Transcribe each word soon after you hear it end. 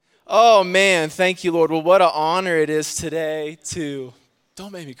Oh, man, thank you, Lord. Well, what an honor it is today to,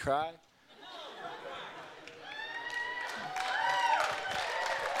 don't make me cry.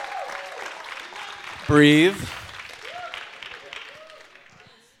 Breathe.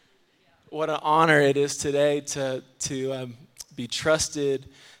 What an honor it is today to be trusted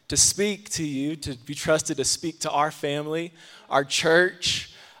to speak to you, to be trusted to speak to our family, our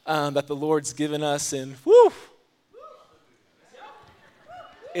church that the Lord's given us. And whew,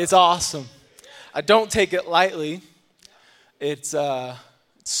 it's awesome. I don't take it lightly. It's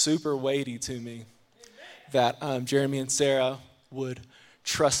super weighty to me that Jeremy and Sarah would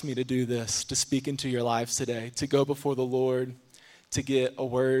trust me to do this, to speak into your lives today, to go before the Lord, to get a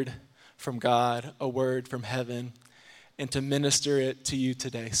word from God, a word from heaven, and to minister it to you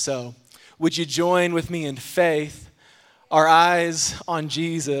today. So would you join with me in faith, our eyes on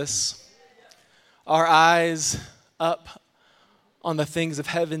Jesus, our eyes up on the things of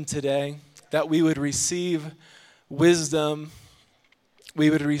heaven today, that we would receive wisdom, we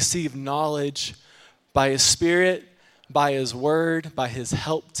would receive knowledge by His Spirit, by His Word, by His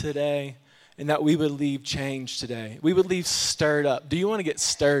help today, and that we would leave changed today. We would leave stirred up. Do you want to get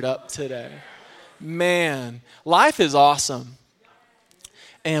stirred up today? Man, life is awesome.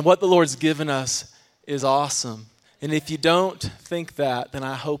 And what the Lord's given us is awesome. And if you don't think that, then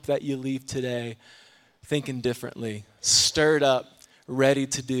I hope that you leave today thinking differently, stirred up, ready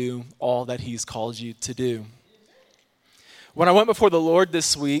to do all that He's called you to do. When I went before the Lord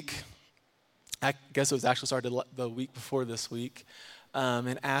this week, I guess it was actually started the week before this week,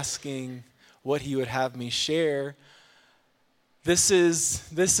 and asking what He would have me share, this is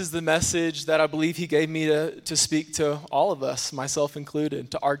the message that I believe He gave me to speak to all of us, myself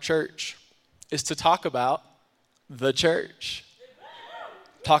included, to our church, is to talk about the church.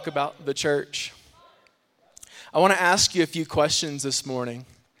 Talk about the church. I want to ask you a few questions this morning,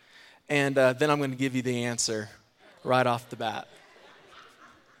 and then I'm going to give you the answer right off the bat.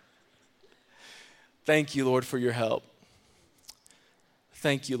 Thank you, Lord, for your help.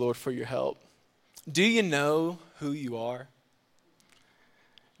 Thank you, Lord, for your help. Do you know who you are?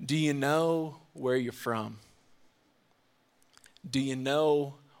 Do you know where you're from? Do you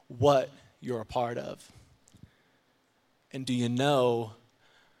know what you're a part of? And do you know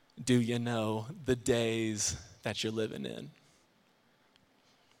the days that you're living in?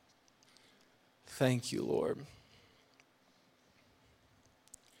 Thank you, Lord.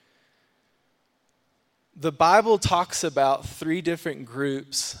 The Bible talks about 3 different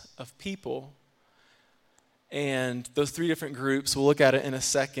groups of people. And those 3 different groups, we'll look at it in a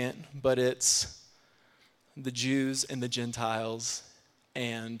second, but it's the Jews and the Gentiles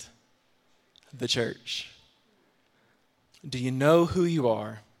and the church. Do you know who you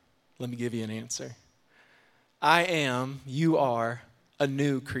are? Let me give you an answer. You are a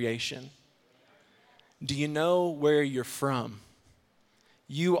new creation. Do you know where you're from?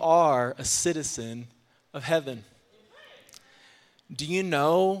 You are a citizen of heaven. Do you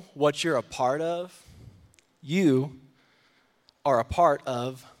know what you're a part of? You are a part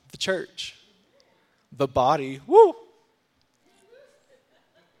of the church, the body. Woo!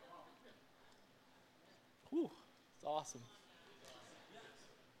 Woo, it's awesome.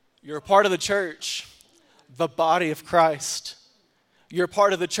 You're a part of the church, the body of Christ. You're a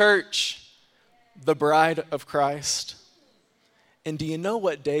part of the church, the bride of Christ. And do you know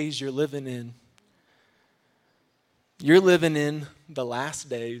what days you're living in? You're living in the last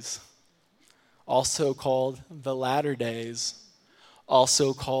days, also called the latter days,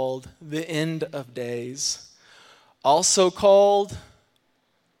 also called the end of days, also called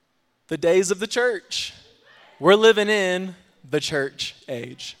the days of the church. We're living in the church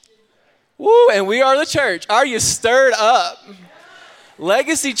age. Woo, and we are the church. Are you stirred up?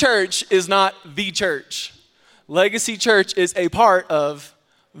 Legacy Church is not the church. Legacy Church is a part of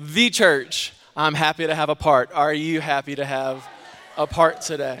the church. I'm happy to have a part. Are you happy to have a part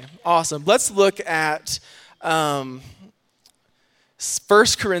today? Awesome. Let's look at 1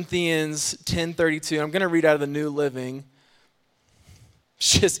 Corinthians 10:32. I'm going to read out of the New Living.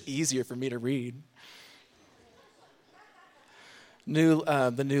 It's just easier for me to read.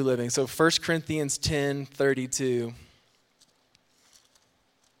 The New Living. So 1 Corinthians 10:32.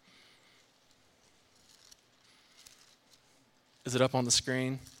 Is it up on the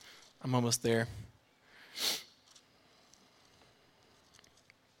screen? I'm almost there.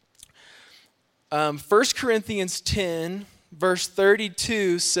 First Corinthians 10, verse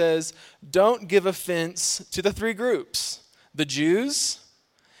 32 says, don't give offense to the 3 groups, the Jews,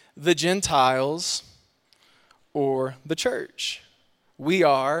 the Gentiles, or the church. We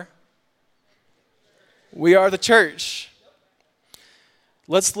are the church.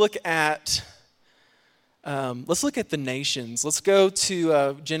 let's look at the nations. Let's go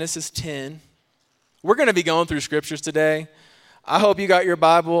to Genesis 10. We're going to be going through scriptures today. I hope you got your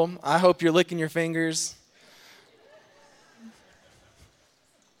Bible. I hope you're licking your fingers.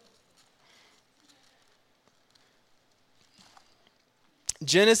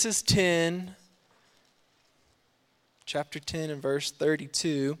 Genesis 10, chapter 10 and verse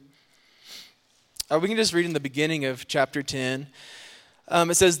 32. We can just read in the beginning of chapter 10.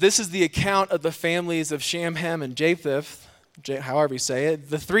 It says, "This is the account of the families of Shem, Ham, and Japheth," however you say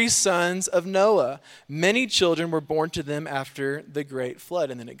it, "the three sons of Noah. Many children were born to them after the great flood."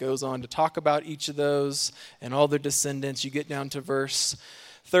 And then it goes on to talk about each of those and all their descendants. You get down to verse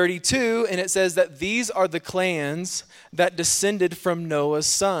 32, and it says that these are the clans that descended from Noah's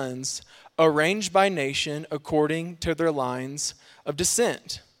sons, arranged by nation according to their lines of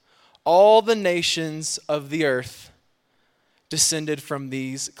descent. All the nations of the earth descended from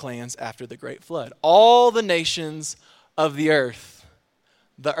these clans after the great flood. All the nations of the earth.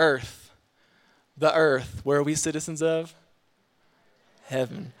 The earth. The earth. Where are we citizens of?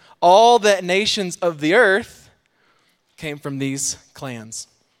 Heaven. All the nations of the earth came from these clans.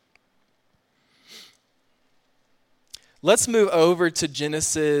 Let's move over to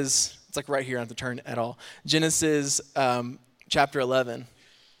Genesis. It's like right here, I don't have to turn at all. Genesis chapter 11.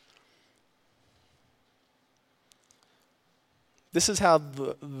 This is how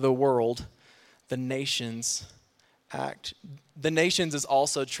the world, the nations, act. The nations is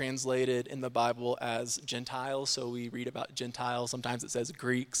also translated in the Bible as Gentiles, so we read about Gentiles. Sometimes it says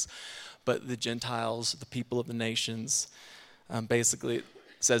Greeks, but the Gentiles, the people of the nations, basically it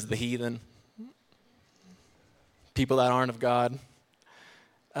says the heathen, people that aren't of God.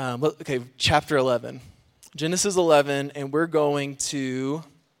 Okay, chapter 11. Genesis 11, and we're going to,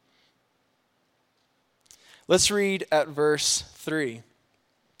 let's read at verse 3.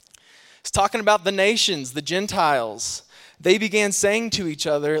 It's talking about the nations, the Gentiles. They began saying to each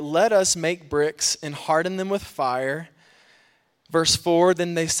other, "Let us make bricks and harden them with fire." Verse 4,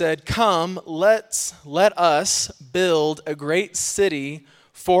 then they said, "Come, let us build a great city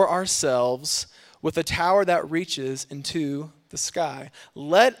for ourselves with a tower that reaches into the sky.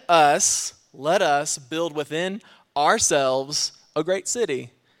 Let us build within ourselves a great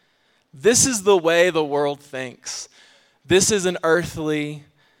city." This is the way the world thinks. This is an earthly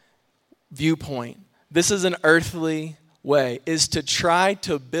viewpoint. This is an earthly way, is to try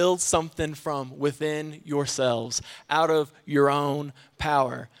to build something from within yourselves, out of your own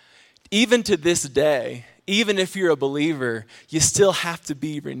power. Even to this day, even if you're a believer, you still have to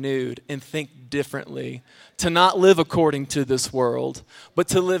be renewed and think differently, to not live according to this world, but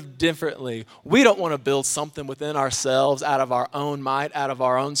to live differently. We don't want to build something within ourselves out of our own might, out of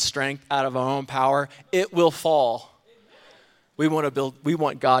our own strength, out of our own power. It will fall. We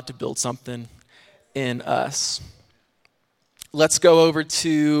want God to build something in us. Let's go over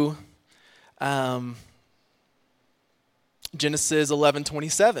to Genesis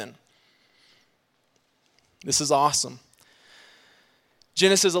 11:27. This is awesome.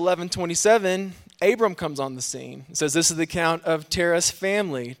 Genesis 11:27, Abram comes on the scene. It says, this is the account of Terah's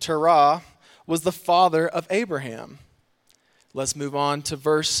family. Terah was the father of Abraham. Let's move on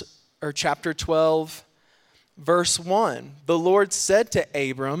to chapter 12, verse 1. The Lord said to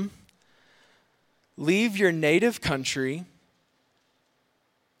Abram, "Leave your native country,"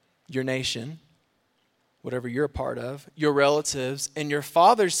 your nation, whatever you're a part of, "your relatives, and your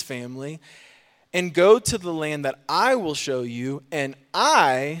father's family, and go to the land that I will show you, and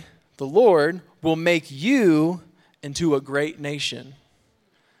I, the Lord, will make you into a great nation."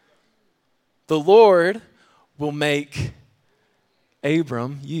 The Lord will make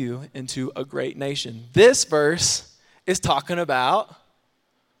Abram, you, into a great nation. This verse is talking about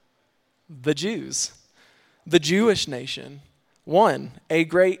the Jews, the Jewish nation. One, a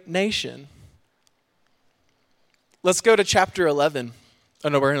great nation. Let's go to chapter 11. Oh,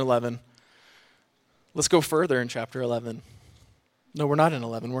 no, we're in 11. Let's go further in chapter 11. No, we're not in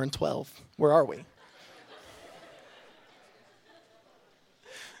 11. We're in 12. Where are we?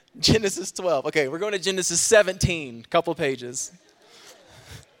 Genesis 12. Okay, we're going to Genesis 17. Couple pages.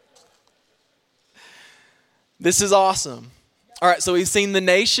 This is awesome. All right, so we've seen the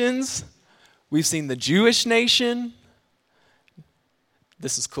nations. We've seen the Jewish nation.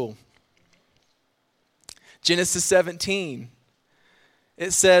 This is cool. Genesis 17.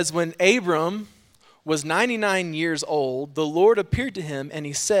 It says, when Abram was 99 years old, the Lord appeared to him and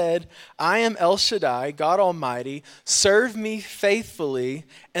he said, "I am El Shaddai, God Almighty. Serve me faithfully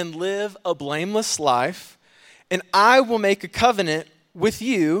and live a blameless life, and I will make a covenant with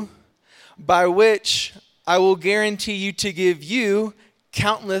you by which I will guarantee you to give you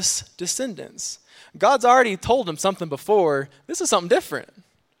countless descendants. God's already told him something before. This is something different.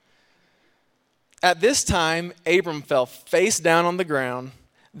 At this time, Abram fell face down on the ground.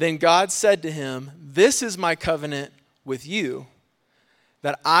 Then God said to him, "This is my covenant with you,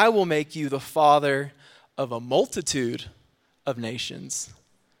 that I will make you the father of a multitude of nations."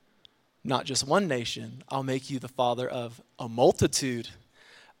 Not just one nation. I'll make you the father of a multitude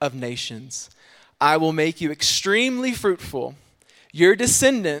of nations. I will make you extremely fruitful. Your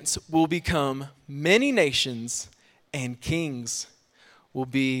descendants will become many nations, and kings will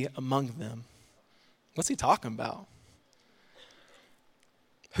be among them. What's he talking about?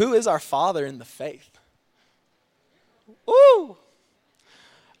 Who is our father in the faith? Woo!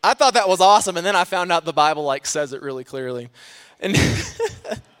 I thought that was awesome, and then I found out the Bible says it really clearly. And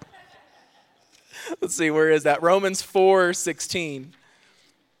let's see, where is that? Romans 4:16.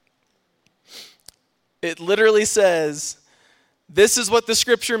 It literally says, this is what the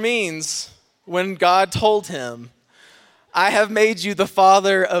scripture means when God told him, "I have made you the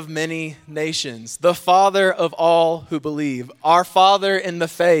father of many nations," the father of all who believe, our father in the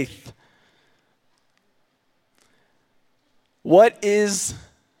faith.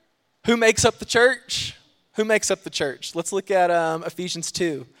 Who makes up the church? Who makes up the church? Let's look at Ephesians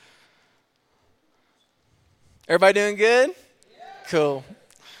 2. Everybody doing good? Yeah. Cool.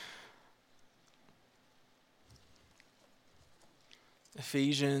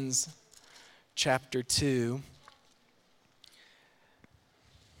 Ephesians chapter 2.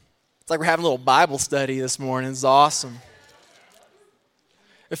 It's like we're having a little Bible study this morning. It's awesome.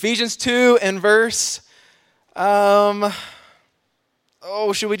 Ephesians 2 and verse,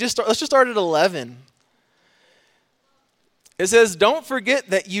 should we just start? Let's just start at 11. It says, "Don't forget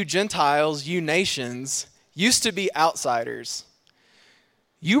that you Gentiles, you nations, used to be outsiders.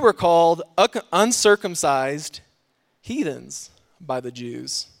 You were called uncircumcised heathens by the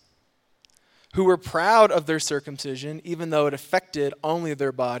Jews, who were proud of their circumcision, even though it affected only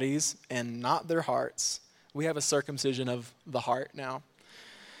their bodies and not their hearts." We have a circumcision of the heart now.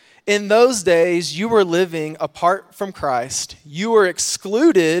 "In those days, you were living apart from Christ. You were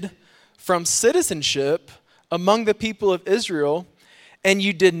excluded from citizenship among the people of Israel, and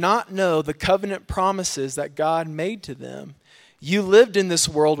you did not know the covenant promises that God made to them. You lived in this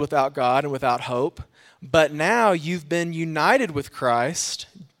world without God and without hope, but now you've been united with Christ.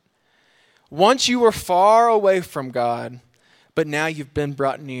 Once you were far away from God, but now you've been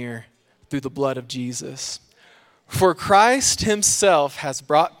brought near through the blood of Jesus. For Christ himself has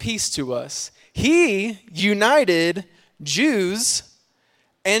brought peace to us. He united Jews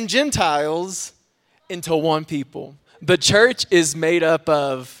and Gentiles into one people." The church is made up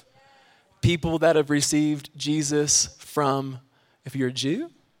of people that have received Jesus from, if you're a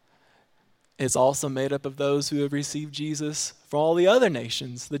Jew, it's also made up of those who have received Jesus from all the other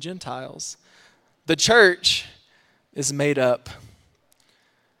nations, the Gentiles. The church is made up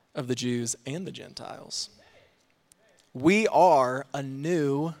of the Jews and the Gentiles. We are a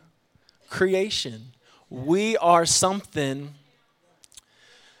new creation. We are something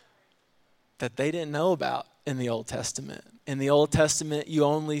that they didn't know about in the Old Testament. In the Old Testament, you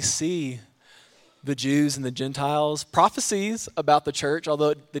only see the Jews and the Gentiles, prophecies about the church,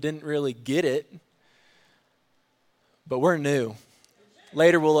 although they didn't really get it. But we're new.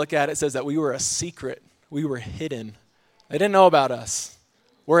 Later we'll look at it, it says that we were a secret. We were hidden. They didn't know about us.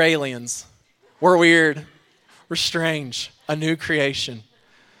 We're aliens. We're weird. We're strange. A new creation.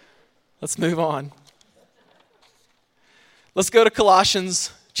 Let's move on. Let's go to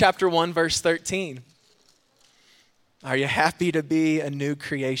Colossians chapter 1, verse 13. Are you happy to be a new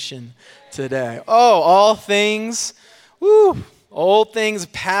creation today? Oh, all things, old things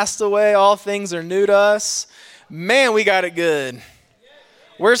passed away. All things are new to us. Man, we got it good.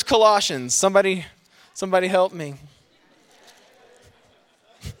 Where's Colossians? Somebody help me.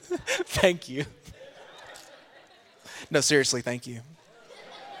 Thank you. No, seriously, thank you.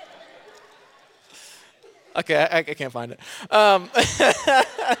 Okay, I can't find it.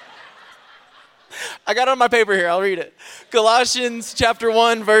 I got it on my paper here. I'll read it. Colossians chapter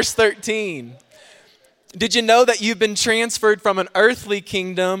 1, verse 13. "Did you know that you've been transferred from an earthly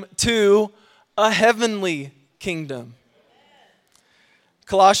kingdom to a heavenly kingdom?"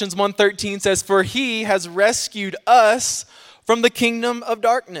 Colossians 1:13 says, "For he has rescued us from the kingdom of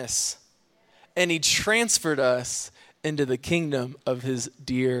darkness, and he transferred us into the kingdom of his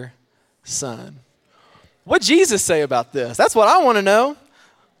dear Son." What'd Jesus say about this? That's what I want to know.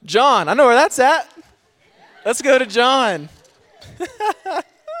 John, I know where that's at. Let's go to John.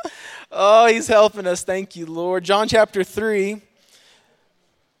 Oh, he's helping us. Thank you, Lord. John chapter 3.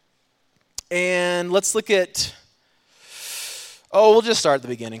 And let's look at Oh, we'll just start at the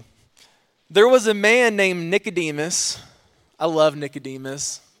beginning. There was a man named Nicodemus. I love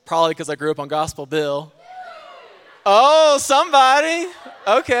Nicodemus, probably because I grew up on Gospel Bill. Oh, somebody.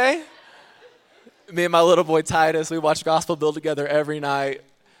 Okay. Me and my little boy Titus, we watch Gospel Bill together every night,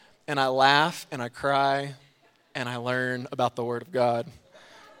 and I laugh and I cry and I learn about the Word of God.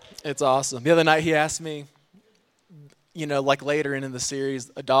 It's awesome. The other night he asked me, like later in the series,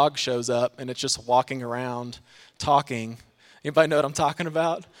 a dog shows up and it's just walking around talking. Anybody know what I'm talking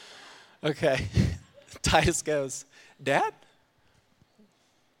about? Okay. Titus goes, Dad,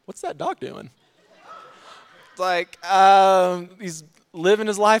 what's that dog doing? It's like, he's living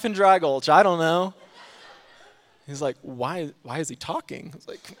his life in Dry Gulch. I don't know. He's like, why is he talking? I was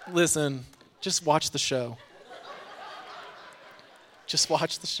like, listen, just watch the show. Just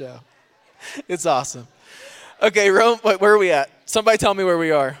watch the show. It's awesome. Okay, Rome, where are we at? Somebody tell me where we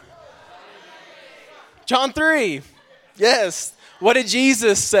are. John 3. Yes. What did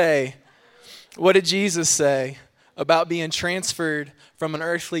Jesus say? What did Jesus say about being transferred from an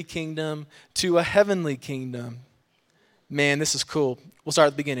earthly kingdom to a heavenly kingdom? Man, this is cool. We'll start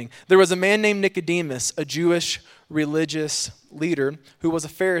at the beginning. There was a man named Nicodemus, a Jewish religious leader who was a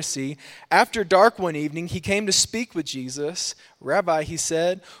Pharisee. After dark one evening, he came to speak with Jesus. Rabbi, he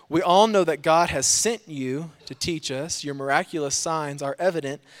said, we all know that God has sent you to teach us. Your miraculous signs are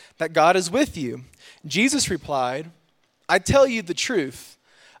evident that God is with you. Jesus replied, I tell you the truth.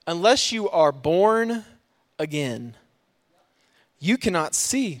 Unless you are born again, you cannot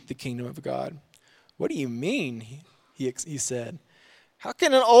see the kingdom of God. What do you mean? He said. How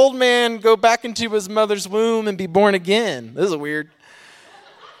can an old man go back into his mother's womb and be born again? This is weird.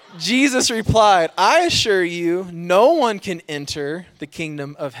 Jesus replied, I assure you, no one can enter the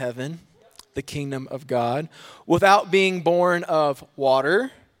kingdom of heaven, the kingdom of God, without being born of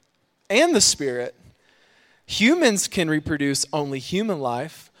water and the Spirit. Humans can reproduce only human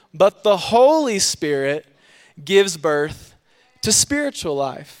life, but the Holy Spirit gives birth to spiritual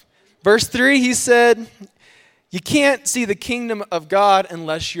life. Verse 3, he said, you can't see the kingdom of God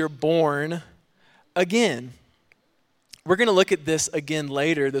unless you're born again. We're going to look at this again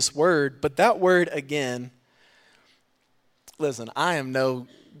later, this word, but that word again, listen, I am no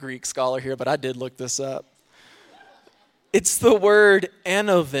Greek scholar here, but I did look this up. It's the word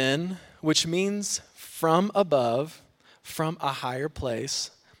anoven, which means from above, from a higher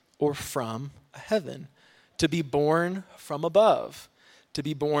place, or from heaven. To be born from above, to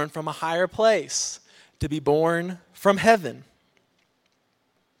be born from a higher place, to be born from heaven.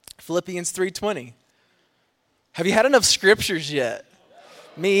 Philippians 3:20. Have you had enough scriptures yet?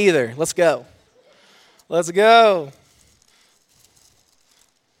 Me either. Let's go. Let's go.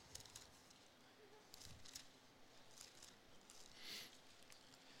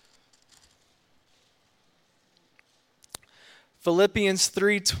 Philippians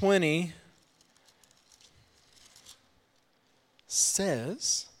 3:20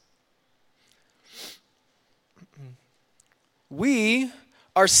 says, we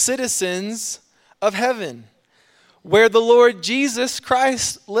are citizens of heaven, where the Lord Jesus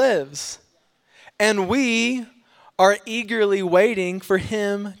Christ lives, and we are eagerly waiting for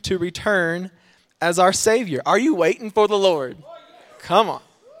him to return as our Savior. Are you waiting for the Lord? Come on.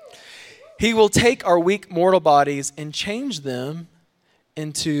 He will take our weak mortal bodies and change them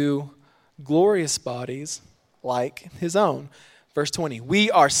into glorious bodies like his own. Verse 20,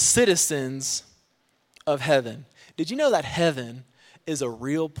 we are citizens of heaven. Did you know that heaven is a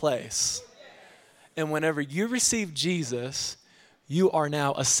real place? And whenever you receive Jesus, you are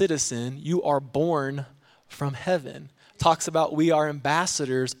now a citizen. You are born from heaven. Talks about we are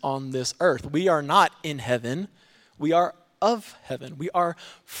ambassadors on this earth. We are not in heaven. We are of heaven. We are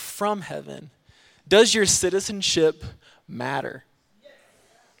from heaven. Does your citizenship matter?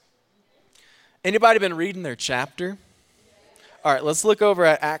 Anybody been reading their chapter? All right, let's look over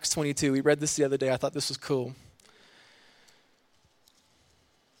at Acts 22. We read this the other day. I thought this was cool.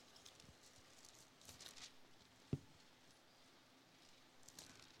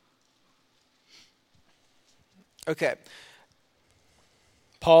 Okay.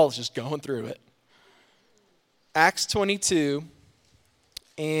 Paul is just going through it. Acts 22,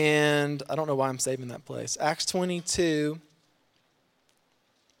 and I don't know why I'm saving that place. Acts 22.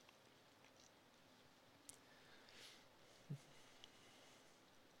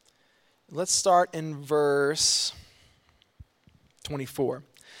 Let's start in verse 24.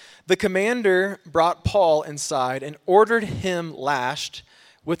 The commander brought Paul inside and ordered him lashed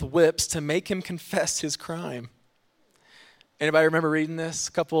with whips to make him confess his crime. Anybody remember reading this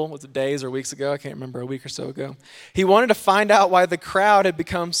a couple, was it days or weeks ago? I can't remember, a week or so ago. He wanted to find out why the crowd had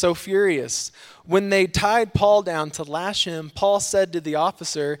become so furious. When they tied Paul down to lash him, Paul said to the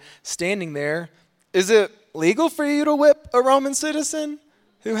officer standing there, "Is it legal for you to whip a Roman citizen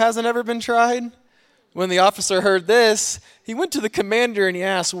who hasn't ever been tried?" When the officer heard this, he went to the commander and he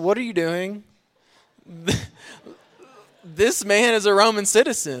asked, "What are you doing? This man is a Roman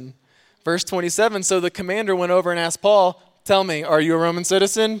citizen." Verse 27, so the commander went over and asked Paul, "Tell me, are you a Roman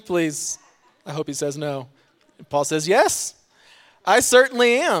citizen? Please." I hope he says no. Paul says, "Yes, I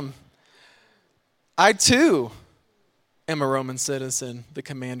certainly am. I too am a Roman citizen," the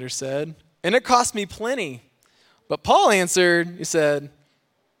commander said, "and it cost me plenty." But Paul answered, he said,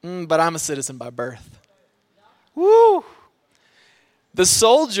 "But I'm a citizen by birth." Woo! The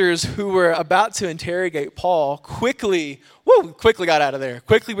soldiers who were about to interrogate Paul quickly got out of there,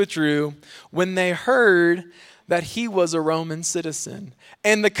 quickly withdrew when they heard that he was a Roman citizen.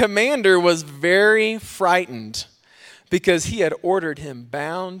 And the commander was very frightened because he had ordered him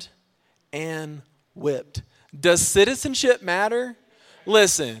bound and whipped. Does citizenship matter?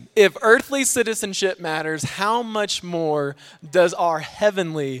 Listen, if earthly citizenship matters, how much more does our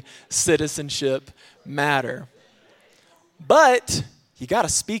heavenly citizenship matter? But you got to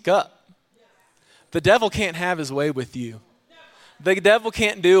speak up. The devil can't have his way with you. The devil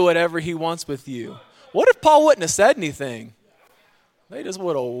can't do whatever he wants with you. What if Paul wouldn't have said anything? They just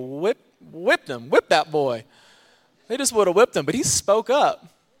would have whipped that boy. They just would have whipped him, but he spoke up.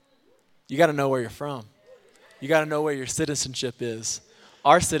 You got to know where you're from. You got to know where your citizenship is.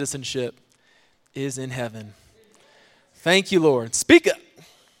 Our citizenship is in heaven. Thank you, Lord. Speak up.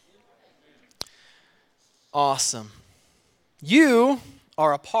 Awesome. You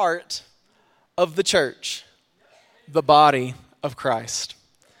are a part of the church, the body of Christ.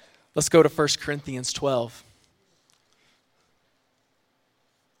 Let's go to 1 Corinthians 12.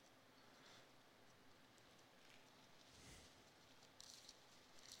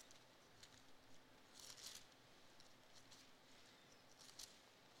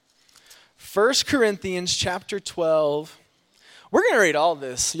 First Corinthians chapter 12. We're going to read all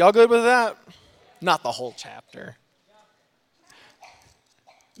this. Y'all good with that? Not the whole chapter.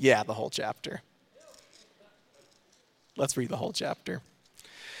 Yeah, the whole chapter. Let's read the whole chapter.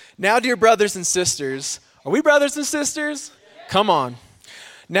 Now, dear brothers and sisters, are we brothers and sisters? Come on.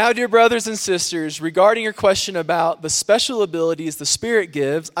 Now, dear brothers and sisters, regarding your question about the special abilities the Spirit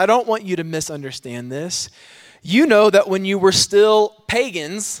gives, I don't want you to misunderstand this. You know that when you were still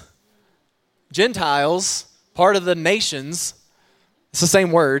pagans, Gentiles, part of the nations, it's the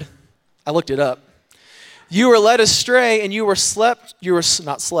same word. I looked it up. You were led astray and you were swept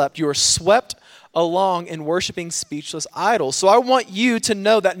along in worshiping speechless idols. So I want you to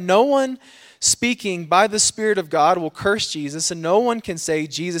know that no one speaking by the Spirit of God will curse Jesus, and no one can say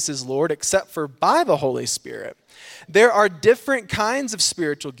Jesus is Lord except for by the Holy Spirit. There are different kinds of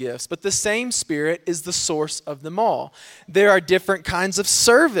spiritual gifts, but the same Spirit is the source of them all. There are different kinds of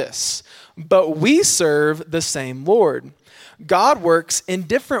service, but we serve the same Lord. God works in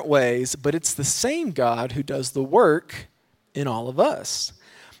different ways, but it's the same God who does the work in all of us.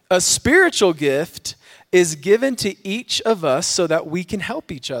 A spiritual gift is given to each of us so that we can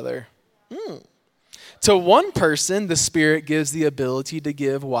help each other. To one person, the Spirit gives the ability to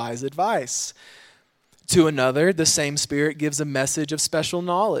give wise advice. To another, the same Spirit gives a message of special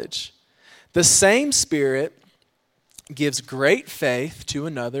knowledge. The same Spirit gives great faith to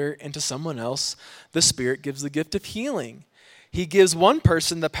another, and to someone else, the Spirit gives the gift of healing. He gives one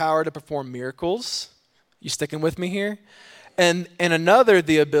person the power to perform miracles. You sticking with me here? And another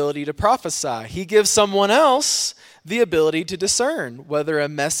the ability to prophesy. He gives someone else the ability to discern whether a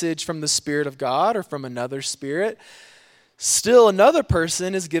message from the Spirit of God or from another spirit. Still another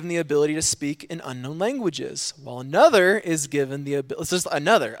person is given the ability to speak in unknown languages, while another is given the ability. This is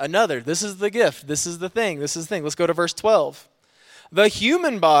another. This is the gift. This is the thing. Let's go to verse 12. The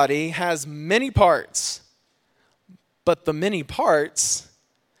human body has many parts, but the many parts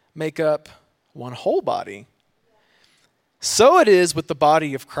make up one whole body. So it is with the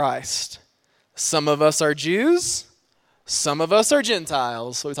body of Christ. Some of us are Jews, some of us are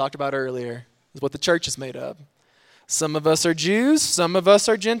Gentiles, what we talked about earlier, is what the church is made of. Some of us are Jews, some of us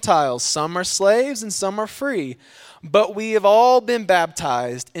are Gentiles, some are slaves and some are free. But we have all been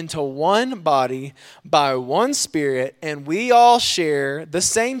baptized into one body by one Spirit, and we all share the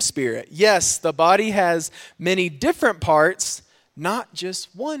same Spirit. Yes, the body has many different parts, not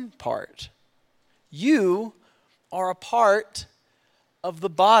just one part. You are a part of the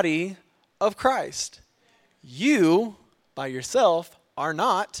body of Christ. You, by yourself, are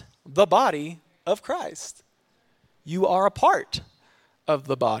not the body of Christ. You are a part of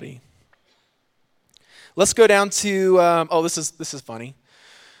the body. Let's go down to, this is funny.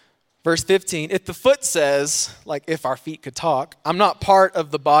 Verse 15, if the foot says, like if our feet could talk, I'm not part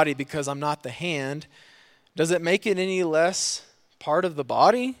of the body because I'm not the hand, does it make it any less part of the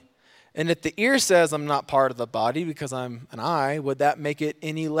body? And if the ear says I'm not part of the body because I'm an eye, would that make it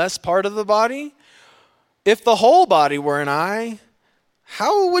any less part of the body? If the whole body were an eye,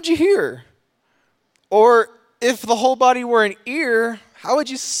 how would you hear? Or if the whole body were an ear, how would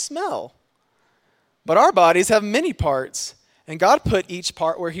you smell? But our bodies have many parts, and God put each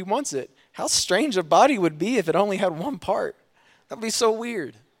part where he wants it. How strange a body would be if it only had one part. That would be so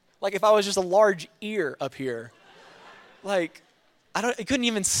weird. Like if I was just a large ear up here. Like, I couldn't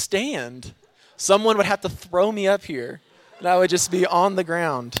even stand. Someone would have to throw me up here, and I would just be on the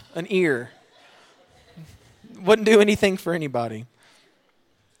ground, an ear. Wouldn't do anything for anybody.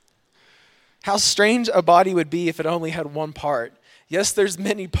 How strange a body would be if it only had one part. Yes, there's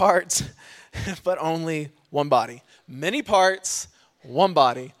many parts, but only one body. Many parts, one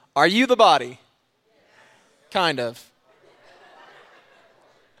body. Are you the body? Kind of.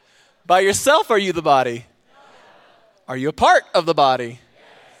 By yourself, are you the body? Are you a part of the body?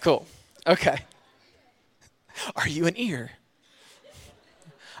 Cool. Okay. Are you an ear?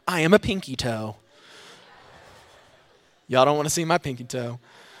 I am a pinky toe. Y'all don't want to see my pinky toe.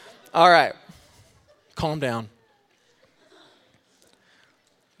 All right. Calm down.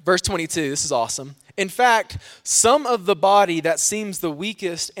 Verse 22, this is awesome. In fact, some of the body that seems the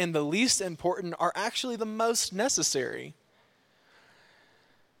weakest and the least important are actually the most necessary.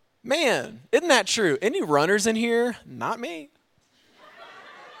 Man, isn't that true? Any runners in here? Not me.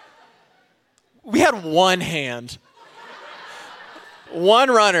 We had one hand. One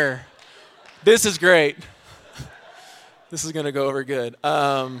runner. This is great. This is going to go over good.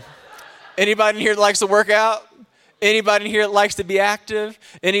 Anybody in here that likes to work out? Anybody in here that likes to be active?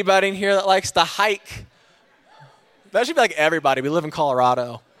 Anybody in here that likes to hike? That should be like everybody. We live in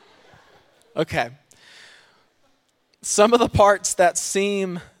Colorado. Okay. Some of the parts that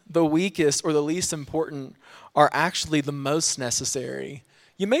seem the weakest or the least important are actually the most necessary.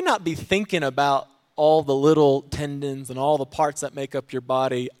 You may not be thinking about all the little tendons and all the parts that make up your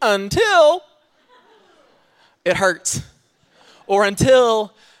body until it hurts or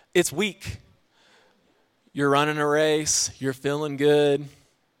until it's weak. You're running a race, you're feeling good.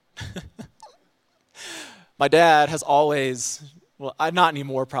 My dad has always, not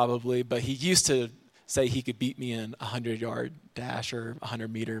anymore probably, but he used to say he could beat me in a 100-yard dash or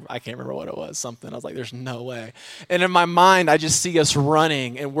 100-meter. I can't remember what it was, something. I was like, there's no way. And in my mind, I just see us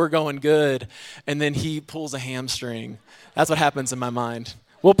running and we're going good. And then he pulls a hamstring. That's what happens in my mind.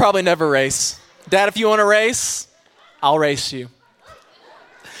 We'll probably never race. Dad, if you want to race, I'll race you.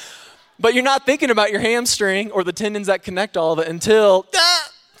 But you're not thinking about your hamstring or the tendons that connect all of it until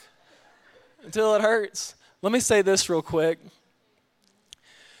it hurts. Let me say this real quick.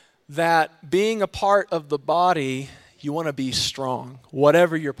 That being a part of the body, you want to be strong,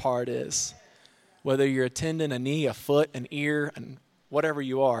 whatever your part is. Whether you're a tendon, a knee, a foot, an ear, and whatever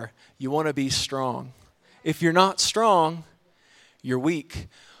you are, you want to be strong. If you're not strong, you're weak.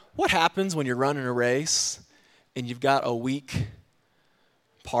 What happens when you're running a race and you've got a weak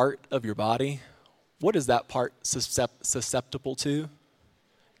part of your body? What is that part susceptible to?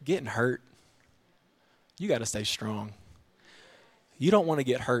 Getting hurt. You got to stay strong. You don't want to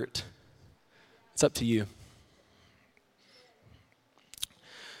get hurt. It's up to you.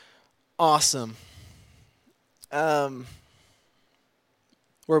 Awesome. Where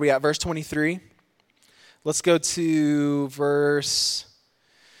are we at? Verse 23. Let's go to verse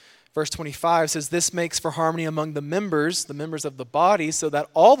 25. It says, this makes for harmony among the members of the body, so that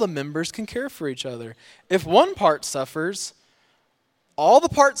all the members can care for each other. If one part suffers, all the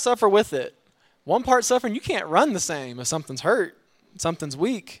parts suffer with it. One part suffering, you can't run the same if something's hurt. Something's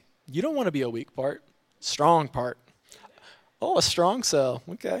weak. You don't want to be a weak part. Strong part. Oh, a strong cell.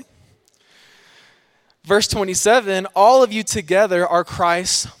 Okay. Verse 27, all of you together are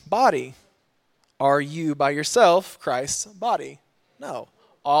Christ's body. Are you by yourself Christ's body? No.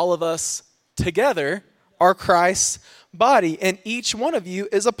 All of us together are Christ's body, and each one of you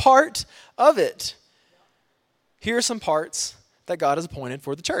is a part of it. Here are some parts that God has appointed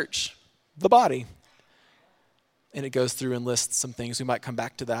for the church, the body. And it goes through and lists some things. We might come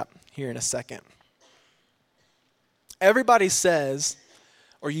back to that here in a second. Everybody says,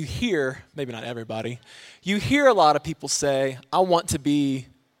 or you hear, maybe not everybody, you hear a lot of people say, I want to be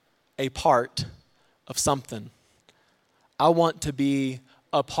a part of something. I want to be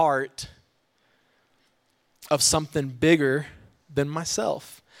a part of something bigger than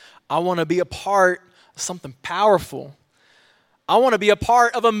myself. I want to be a part of something powerful. I want to be a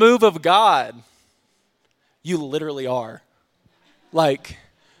part of a move of God. You literally are. Like,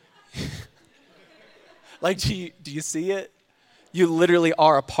 do you see it? You literally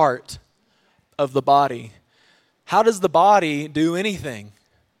are a part of the body. How does the body do anything?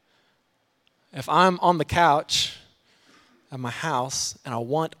 If I'm on the couch at my house and I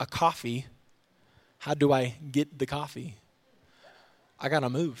want a coffee, how do I get the coffee? I gotta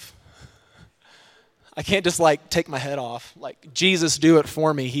move. I can't just take my head off. Like, Jesus, do it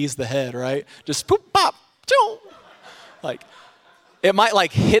for me. He's the head, right? Just poop, pop, choo. It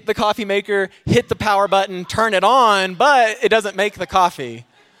might hit the coffee maker, hit the power button, turn it on, but it doesn't make the coffee.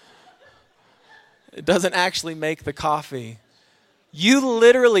 It doesn't actually make the coffee. You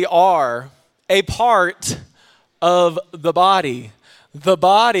literally are a part of the body. The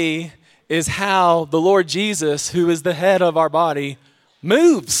body is how the Lord Jesus, who is the head of our body,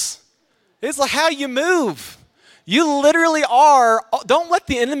 moves. It's like how you move. You literally are. Don't let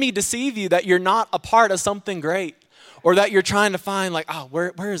the enemy deceive you that you're not a part of something great, or that you're trying to find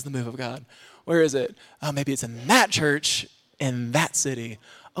where is the move of God? Where is it? Oh, maybe it's in that church in that city.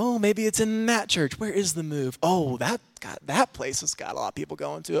 Oh, maybe it's in that church. Where is the move? Oh, that place has got a lot of people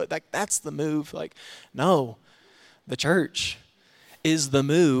going to it. That's the move. No, the church is the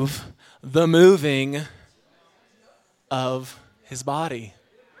move, the moving of his body.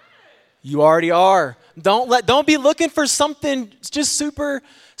 You already are. Don't be looking for something just super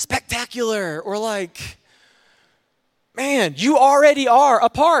spectacular or man, you already are a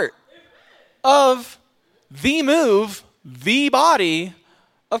part of the move, the body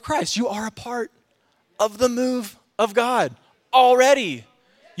of Christ. You are a part of the move of God already.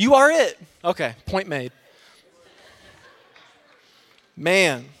 You are it. Okay, point made.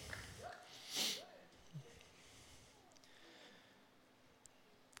 Man.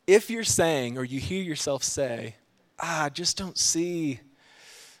 If you're saying, or you hear yourself say, I don't see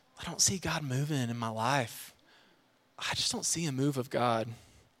God moving in my life. I just don't see a move of God.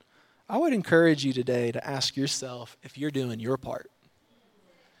 I would encourage you today to ask yourself if you're doing your part.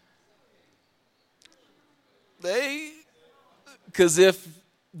 Because if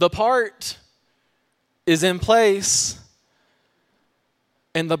the part is in place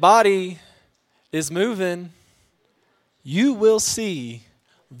and the body is moving, you will see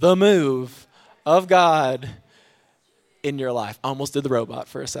the move of God in your life. I almost did the robot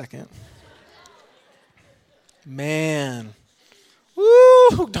for a second. Man.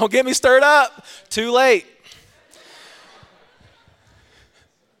 Woo! Don't get me stirred up. Too late.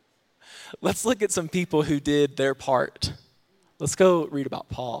 Let's look at some people who did their part. Let's go read about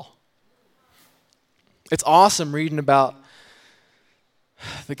Paul. It's awesome reading about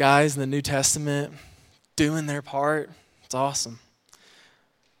the guys in the New Testament doing their part. It's awesome.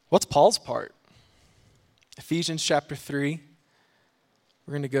 What's Paul's part? Ephesians chapter 3.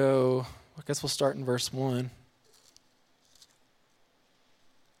 We're going to go, I guess we'll start in verse 1.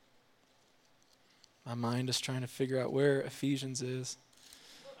 My mind is trying to figure out where Ephesians is.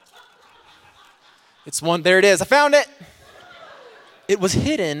 It's one, there it is. I found it. It was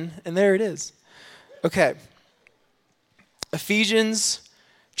hidden, and there it is. Okay. Ephesians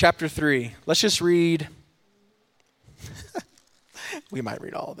chapter 3. Let's just read. We might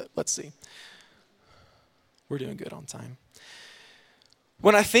read all of it. Let's see. We're doing good on time.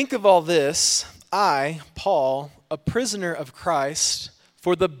 When I think of all this, I, Paul, a prisoner of Christ,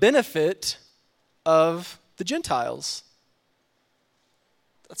 for the benefit of the Gentiles.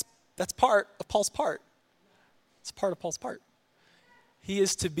 That's part of Paul's part. It's part of Paul's part. He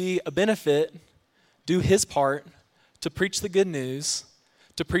is to be a benefit, do his part, to preach the good news,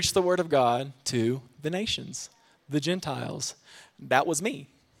 to preach the word of God to the nations, the Gentiles. That was me.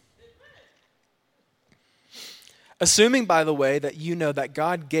 Assuming, by the way, that you know that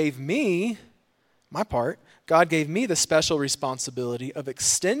God gave me, my part, God gave me the special responsibility of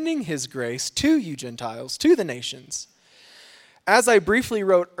extending his grace to you Gentiles, to the nations. As I briefly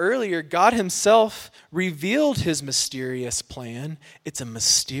wrote earlier, God himself revealed his mysterious plan. It's a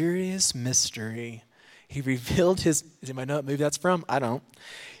mysterious mystery. He revealed his, does anybody know what movie that's from? I don't.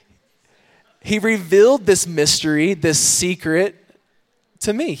 He revealed this mystery, this secret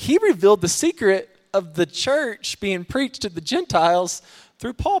to me. He revealed the secret of the church being preached to the Gentiles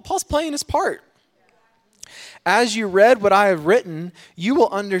through Paul. Paul's playing his part. As you read what I have written, you will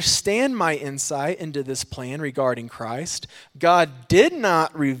understand my insight into this plan regarding Christ. God did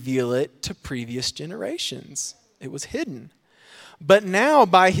not reveal it to previous generations. It was hidden. But now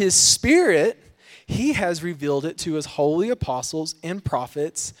by his Spirit, he has revealed it to his holy apostles and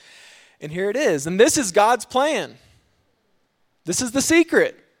prophets. And here it is. And this is God's plan. This is the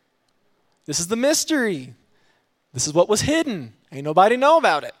secret. This is the mystery. This is what was hidden. Ain't nobody know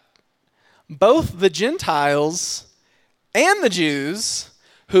about it. Both the Gentiles and the Jews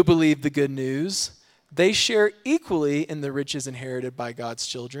who believe the good news, they share equally in the riches inherited by God's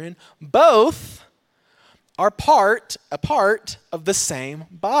children. Both are a part of the same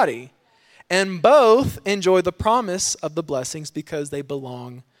body. And both enjoy the promise of the blessings because they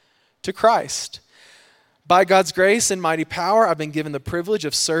belong to Christ. By God's grace and mighty power, I've been given the privilege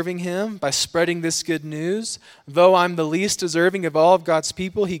of serving him by spreading this good news. Though I'm the least deserving of all of God's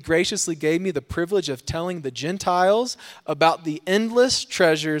people, he graciously gave me the privilege of telling the Gentiles about the endless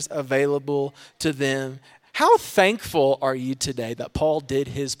treasures available to them. How thankful are you today that Paul did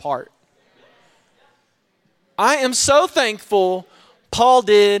his part? I am so thankful Paul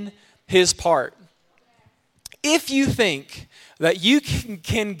did his part. If you think that you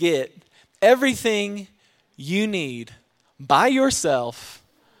can get everything you need by yourself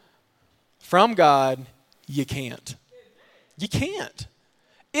from God, you can't. You can't.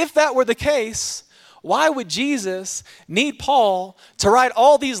 If that were the case, why would Jesus need Paul to write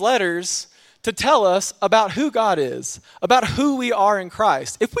all these letters to tell us about who God is, about who we are in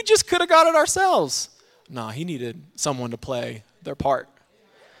Christ, if we just could have got it ourselves? No, he needed someone to play their part,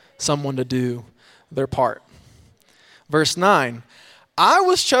 someone to do their part. Verse 9, I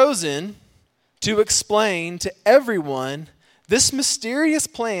was chosen to explain to everyone this mysterious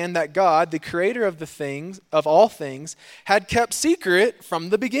plan that God, the creator of all things, had kept secret from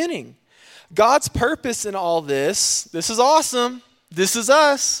the beginning. God's purpose in all this is awesome. This is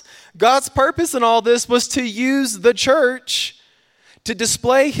us. God's purpose in all this was to use the church to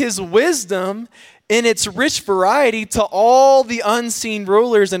display his wisdom in its rich variety to all the unseen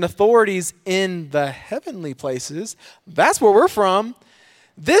rulers and authorities in the heavenly places. That's where we're from.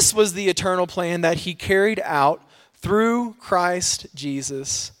 This was the eternal plan that he carried out through Christ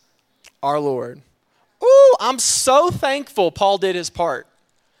Jesus, our Lord. Ooh, I'm so thankful Paul did his part.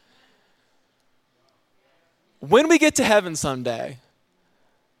 When we get to heaven someday,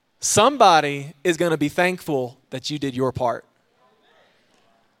 somebody is going to be thankful that you did your part.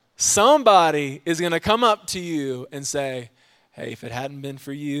 Somebody is going to come up to you and say, hey, if it hadn't been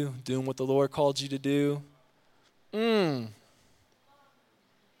for you doing what the Lord called you to do,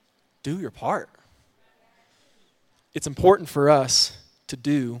 do your part. It's important for us to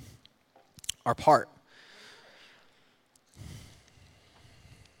do our part.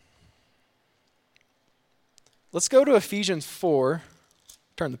 Let's go to Ephesians 4.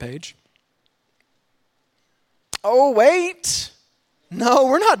 Turn the page. Oh, wait. No,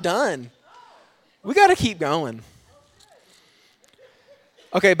 we're not done. We got to keep going.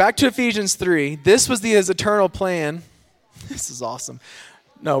 Okay, back to Ephesians 3. This was his eternal plan. This is awesome.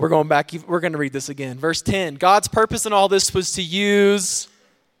 No, we're going back. We're going to read this again. Verse 10. God's purpose in all this was to use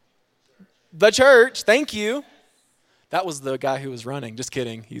the church. Thank you. That was the guy who was running. Just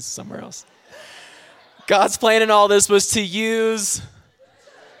kidding. He's somewhere else. God's plan in all this was to use.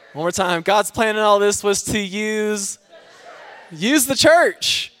 One more time. God's plan in all this was to use the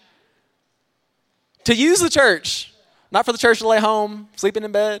church. To use the church. Not for the church to lay home, sleeping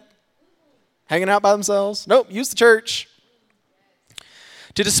in bed, hanging out by themselves. Nope, use the church.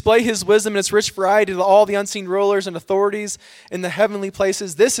 To display his wisdom and its rich variety to all the unseen rulers and authorities in the heavenly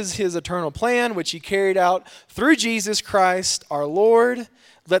places. This is his eternal plan, which he carried out through Jesus Christ our Lord.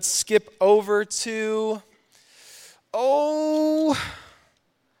 Let's skip over to,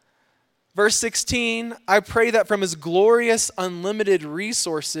 verse 16. I pray that from his glorious, unlimited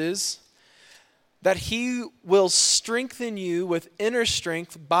resources, that he will strengthen you with inner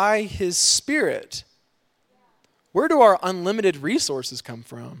strength by his Spirit. Where do our unlimited resources come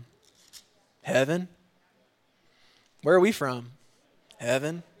from? Heaven. Where are we from?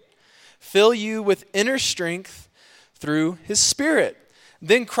 Heaven. Fill you with inner strength through his Spirit.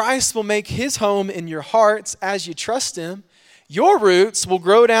 Then Christ will make his home in your hearts as you trust him. Your roots will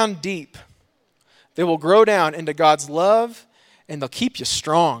grow down deep. They will grow down into God's love, and they'll keep you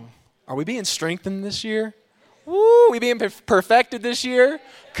strong. Are we being strengthened this year? Woo, we being perfected this year?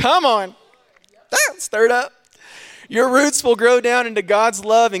 Come on. Stirred up. Your roots will grow down into God's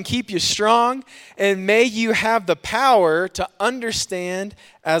love and keep you strong. And may you have the power to understand,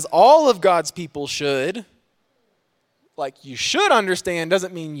 as all of God's people should. Like you should understand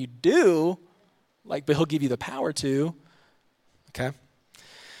doesn't mean you do. But he'll give you the power to. Okay?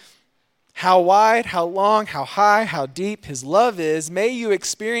 How wide, how long, how high, how deep his love is. May you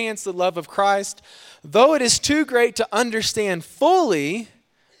experience the love of Christ. Though it is too great to understand fully,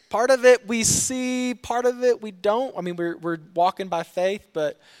 part of it we see, part of it we don't. I mean, we're walking by faith,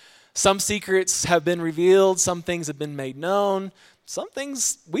 but some secrets have been revealed. Some things have been made known. Some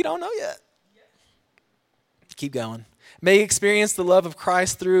things we don't know yet. Keep going. May you experience the love of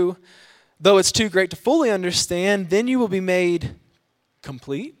Christ through, though it's too great to fully understand, then you will be made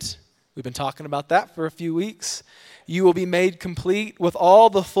complete. We've been talking about that for a few weeks. You will be made complete with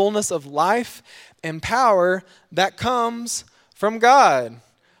all the fullness of life and power that comes from God.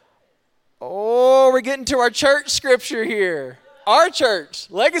 Oh, we're getting to our church scripture here. Our church,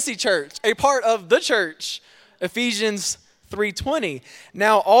 Legacy Church, a part of the church, Ephesians 3:20.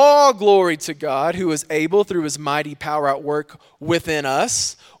 Now all glory to God, who is able through his mighty power at work within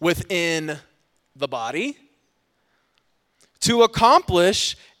us, within the body, to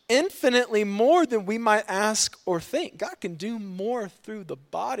accomplish infinitely more than we might ask or think. God can do more through the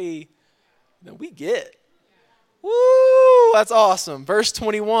body than we get. Woo, that's awesome. Verse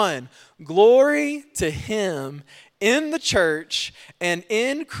 21, glory to him in the church and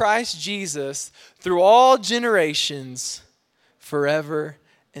in Christ Jesus through all generations, forever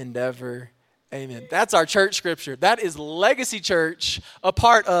and ever. Amen. That's our church scripture. That is Legacy Church, a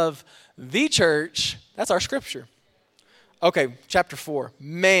part of the church. That's our scripture. Okay, chapter 4.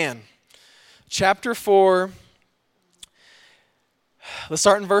 Man, chapter 4. Let's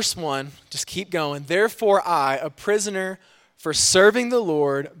start in verse 1. Just keep going. Therefore I, a prisoner for serving the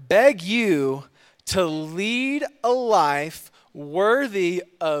Lord, beg you to lead a life worthy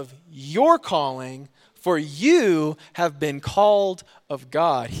of your calling, for you have been called of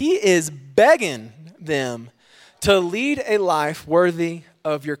God. He is begging them to lead a life worthy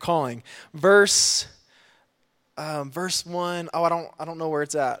of your calling. Verse 1. Oh, I don't know where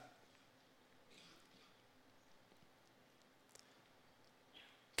it's at.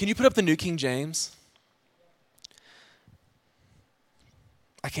 Can you put up the New King James?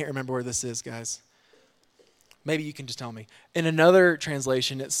 I can't remember where this is, guys. Maybe you can just tell me. In another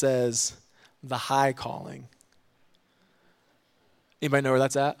translation, it says the high calling. Anybody know where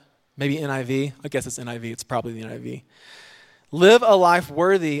that's at? Maybe NIV? I guess it's NIV. It's probably the NIV. Live a life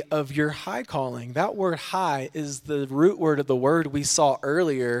worthy of your high calling. That word high is the root word of the word we saw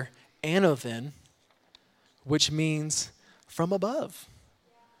earlier, anothen, which means from above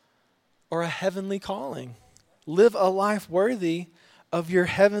or a heavenly calling. Live a life worthy of your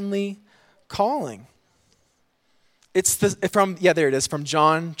heavenly calling. There it is, from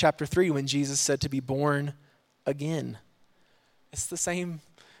John chapter 3 when Jesus said to be born again. It's the same,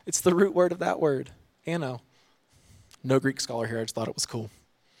 it's the root word of that word, ano. No Greek scholar here, I just thought it was cool.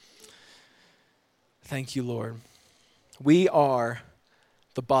 Thank you, Lord. We are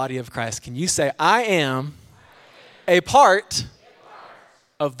the body of Christ. Can you say, I am a part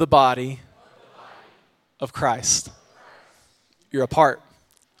of the body of Christ? You're a part.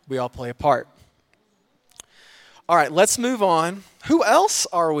 We all play a part. All right, let's move on. Who else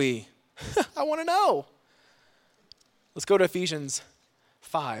are we? I want to know. Let's go to Ephesians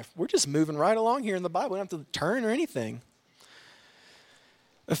 5. We're just moving right along here in the Bible. We don't have to turn or anything.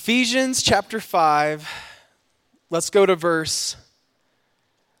 Ephesians chapter 5. Let's go to verse...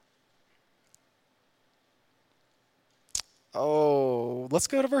 let's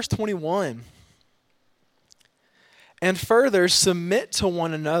go to verse 21. And further, submit to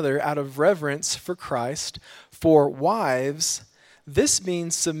one another out of reverence for Christ. For wives, this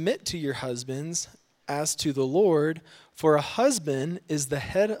means submit to your husbands as to the Lord. For a husband is the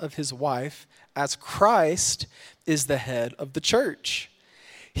head of his wife, as Christ is the head of the church.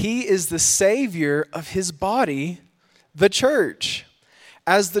 He is the Savior of his body, the church.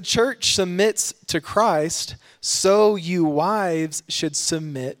 As the church submits to Christ, so you wives should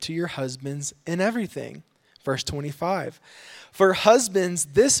submit to your husbands in everything. Verse 25. For husbands,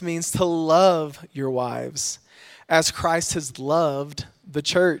 this means to love your wives, as Christ has loved the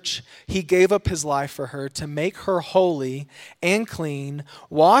church. He gave up his life for her to make her holy and clean,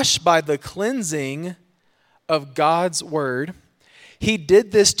 washed by the cleansing of God's word. He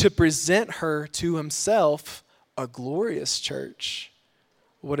did this to present her to himself a glorious church.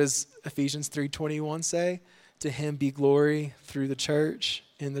 What does Ephesians 3:21 say? To him be glory through the church,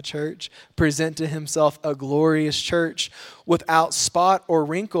 in the church. Present to himself a glorious church without spot or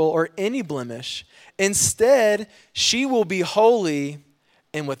wrinkle or any blemish. Instead, she will be holy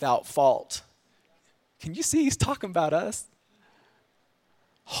and without fault. Can you see he's talking about us?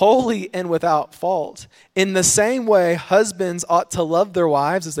 Holy and without fault. In the same way, husbands ought to love their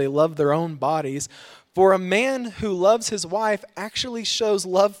wives as they love their own bodies. For a man who loves his wife actually shows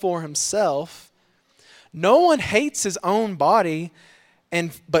love for himself. No one hates his own body,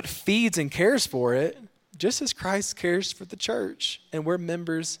 but feeds and cares for it, just as Christ cares for the church, and we're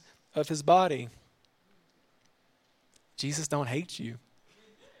members of his body. Jesus don't hate you.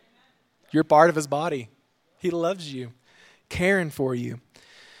 You're part of his body. He loves you, caring for you.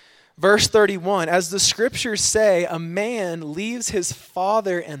 Verse 31, as the scriptures say, a man leaves his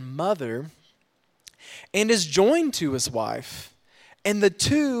father and mother and is joined to his wife, and the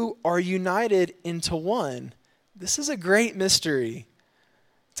two are united into one. This is a great mystery.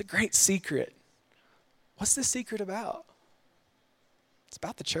 It's a great secret. What's this secret about? It's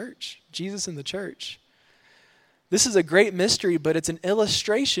about the church, Jesus and the church. This is a great mystery, but it's an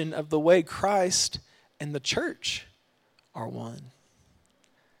illustration of the way Christ and the church are one.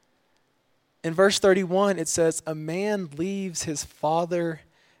 In verse 31, it says, a man leaves his father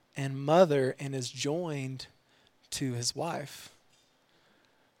and mother and is joined to his wife.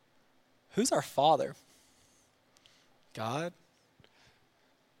 Who's our father? God.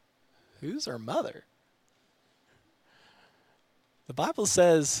 Who's our mother? The Bible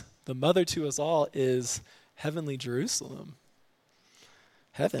says the mother to us all is heavenly Jerusalem.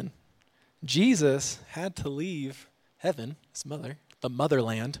 Heaven. Jesus had to leave heaven, his mother, the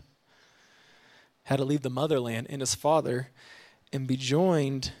motherland, had to leave the motherland and his father and be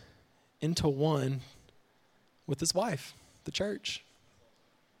joined into one with his wife, the church.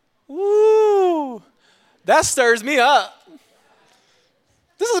 Woo! That stirs me up.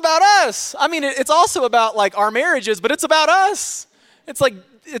 This is about us. I mean, it's also about like our marriages, but it's about us. It's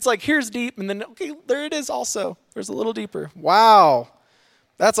like here's deep, and then okay, there it is also. There's a little deeper. Wow.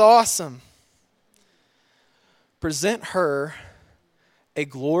 That's awesome. Present her a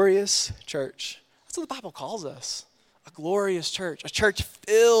glorious church. That's what the Bible calls us. A glorious church. A church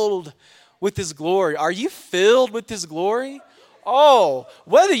filled with his glory. Are you filled with his glory? Oh,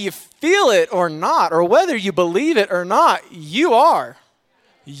 whether you feel it or not, or whether you believe it or not, you are.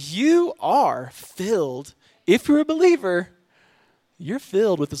 You are filled. If you're a believer, you're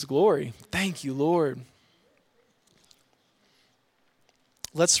filled with his glory. Thank you, Lord.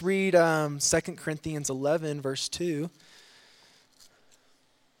 Let's read 2 Corinthians 11, verse 2.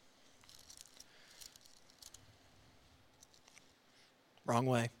 Wrong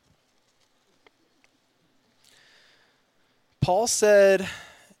way. Paul said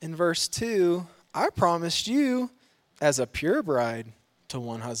in verse 2, I promised you as a pure bride to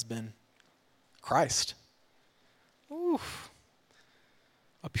one husband, Christ. Oof.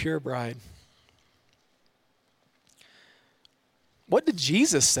 A pure bride. What did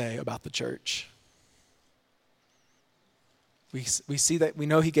Jesus say about the church? We see that, we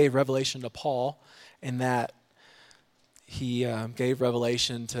know he gave revelation to Paul, and that he gave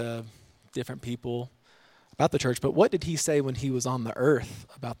revelation to different people about the church. But what did he say when he was on the earth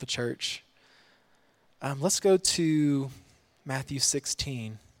about the church? Let's go to Matthew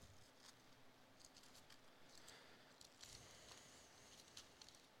 16.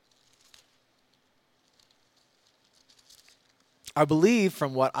 I believe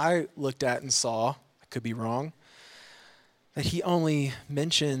from what I looked at and saw, I could be wrong, that he only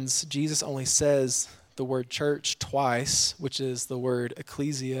mentions, Jesus only says the word church twice, which is the word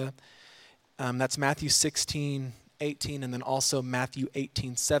ecclesia. That's Matthew 16:18, and then also Matthew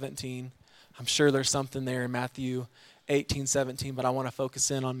 18:17. I'm sure there's something there in Matthew 18:17, but I want to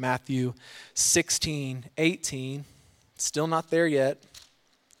focus in on Matthew 16:18. Still not there yet.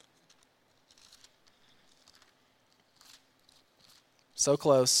 So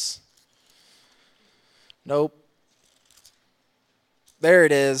close. Nope. There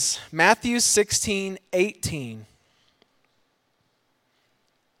it is. Matthew 16:18.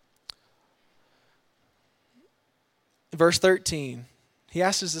 Verse 13. He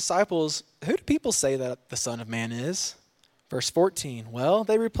asked his disciples, who do people say that the Son of Man is? Verse 14. Well,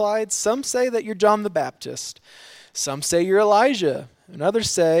 they replied, some say that you're John the Baptist. Some say you're Elijah. And others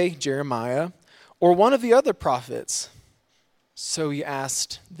say Jeremiah or one of the other prophets. So he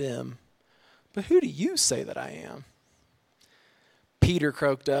asked them, but who do you say that I am? Peter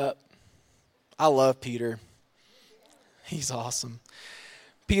croaked up. I love Peter. He's awesome.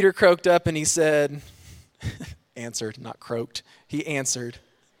 Peter croaked up and he said, answered, not croaked. He answered.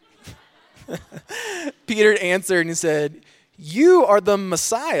 Peter answered and he said, you are the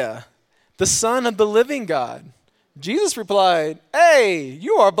Messiah, the Son of the living God. Jesus replied, hey,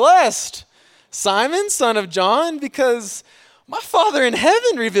 you are blessed, Simon, son of John, because my Father in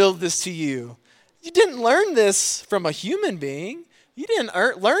heaven revealed this to you. You didn't learn this from a human being. You didn't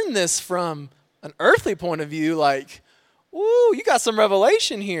learn this from an earthly point of view, like, ooh, you got some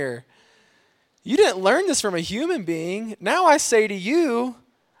revelation here. You didn't learn this from a human being. Now I say to you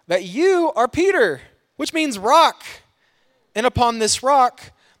that you are Peter, which means rock. And upon this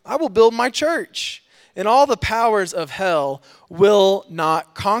rock I will build my church, and all the powers of hell will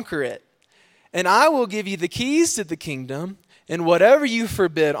not conquer it. And I will give you the keys to the kingdom, and whatever you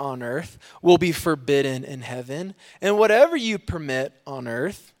forbid on earth will be forbidden in heaven, and whatever you permit on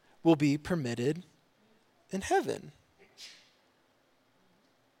earth will be permitted in heaven.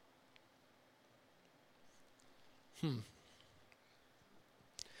 It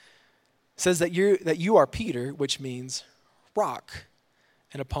says that you are Peter, which means rock.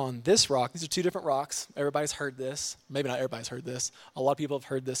 And upon this rock, these are two different rocks. Everybody's heard this. Maybe not everybody's heard this. A lot of people have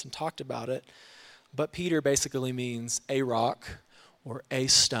heard this and talked about it. But Peter basically means a rock or a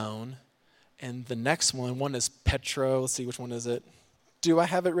stone. And the next one is Petro. Let's see, which one is it? Do I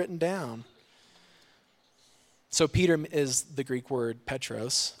have it written down? So Peter is the Greek word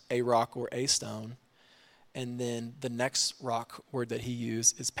Petros, a rock or a stone. And then the next rock word that he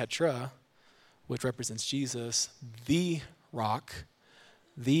used is Petra, which represents Jesus, the rock,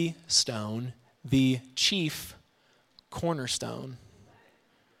 the stone, the chief cornerstone.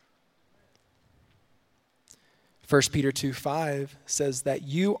 1 Peter 2:5 says that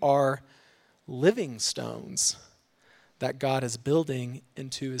you are living stones that God is building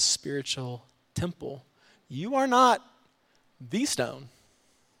into his spiritual temple. You are not the stone.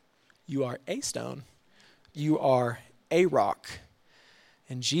 You are a stone. You are a rock.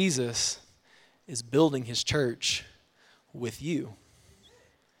 And Jesus is building his church with you,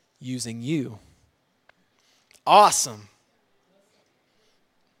 using you. Awesome.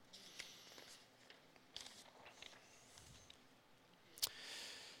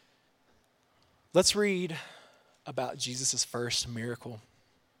 Let's read about Jesus' first miracle.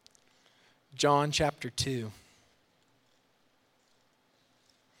 John chapter 2.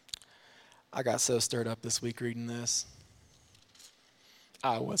 I got so stirred up this week reading this.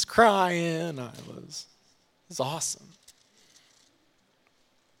 I was crying. It was awesome.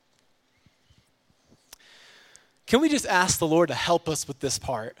 Can we just ask the Lord to help us with this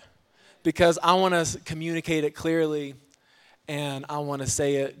part? Because I want to communicate it clearly, and I want to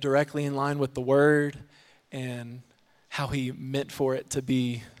say it directly in line with the word and how he meant for it to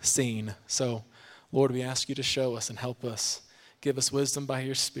be seen. So, Lord, we ask you to show us and help us. Give us wisdom by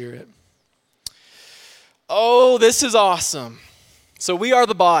your Spirit. Oh, this is awesome. So we are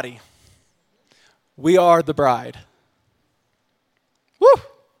the body. We are the bride. Woo!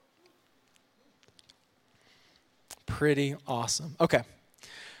 Pretty awesome. Okay.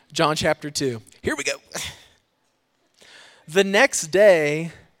 John chapter 2. Here we go. The next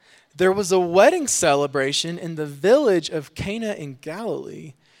day, there was a wedding celebration in the village of Cana in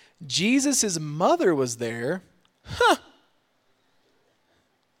Galilee. Jesus' mother was there.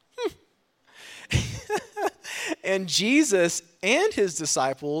 And Jesus and his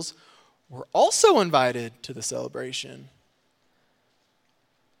disciples were also invited to the celebration.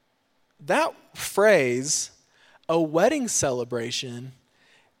 That phrase, a wedding celebration,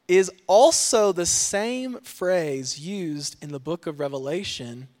 is also the same phrase used in the book of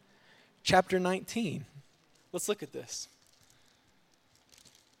Revelation, chapter 19. Let's look at this.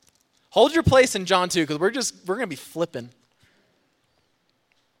 Hold your place in John 2, because we're going to be flipping.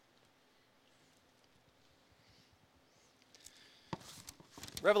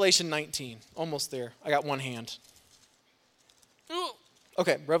 Revelation 19, almost there. I got one hand.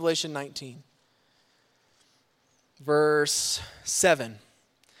 Okay, Revelation 19. Verse 7.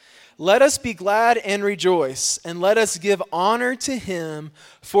 Let us be glad and rejoice, and let us give honor to him,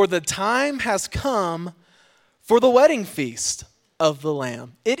 for the time has come for the wedding feast of the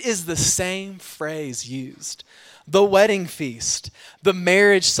Lamb. It is the same phrase used. The wedding feast, the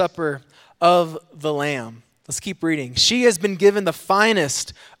marriage supper of the Lamb. Let's keep reading. She has been given the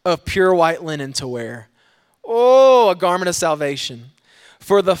finest of pure white linen to wear. Oh, a garment of salvation.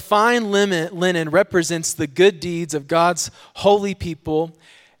 For the fine linen represents the good deeds of God's holy people.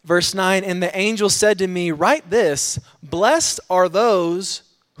 Verse 9, and the angel said to me, write this, blessed are those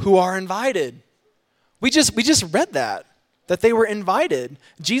who are invited. We just read that they were invited.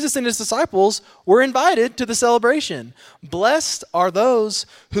 Jesus and his disciples were invited to the celebration. Blessed are those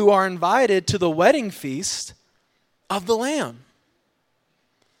who are invited to the wedding feast of the Lamb.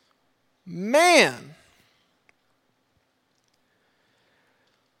 Man.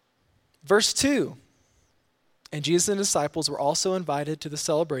 Verse 2. And Jesus and his disciples were also invited to the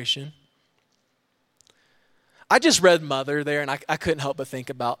celebration. I just read mother there, and I couldn't help but think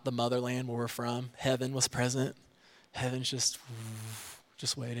about the motherland where we're from. Heaven was present. Heaven's just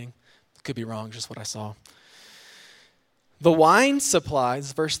waiting. Could be wrong, just what I saw. The wine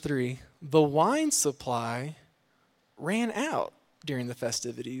supplies, verse 3, the wine supply ran out during the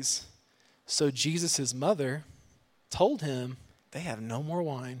festivities. So Jesus' mother told him they have no more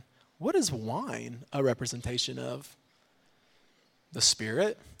wine. What is wine a representation of? The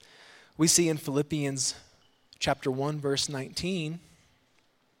Spirit. We see in Philippians chapter 1, verse 19,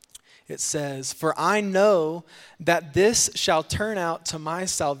 It says, "For I know that this shall turn out to my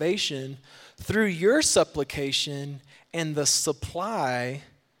salvation through your supplication and the supply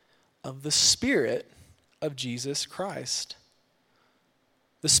of the Spirit of Jesus Christ."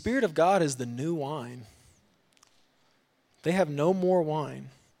 The Spirit of God is the new wine. They have no more wine.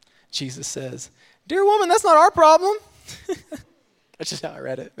 Jesus says, "Dear woman, that's not our problem." That's just how I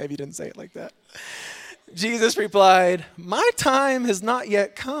read it. Maybe he didn't say it like that. Jesus replied, "My time has not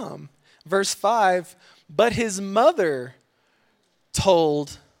yet come." Verse 5, "But his mother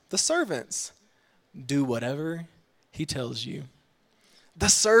told the servants, 'Do whatever he tells you.'" The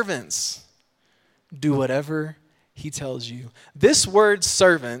servants do whatever he tells you. This word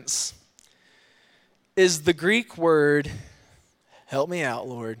servants is the Greek word, help me out,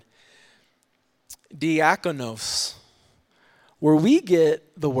 Lord, diakonos, where we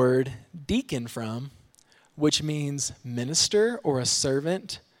get the word deacon from, which means minister or a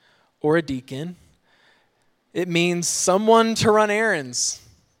servant or a deacon. It means someone to run errands.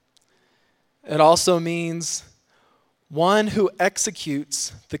 It also means one who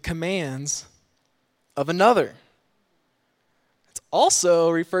executes the commands of another. It's also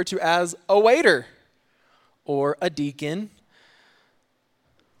referred to as a waiter or a deacon,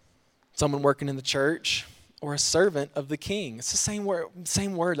 someone working in the church, or a servant of the king. It's the same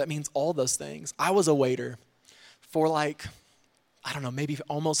word that means all those things. I was a waiter for maybe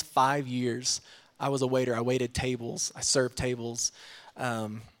almost 5 years. I was a waiter. I waited tables. I served tables.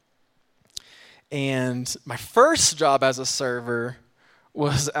 And my first job as a server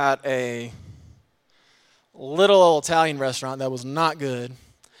was at a little old Italian restaurant that was not good.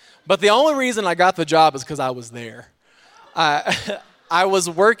 But the only reason I got the job is because I was there. I was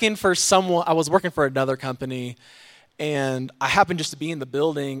working for another company, and I happened just to be in the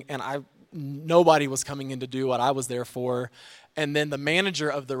building, and nobody was coming in to do what I was there for. And then the manager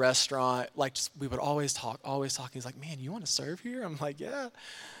of the restaurant, we would always talk. He's like, "Man, you want to serve here?" I'm like, "Yeah."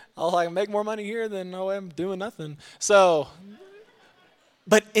 I make more money here than I'm doing nothing. So,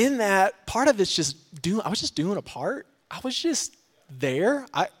 but in that, part of it's I was just doing a part. I was just there.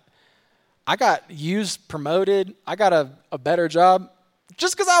 I got promoted. I got a better job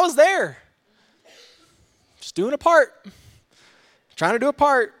just because I was there. Just doing a part. Trying to do a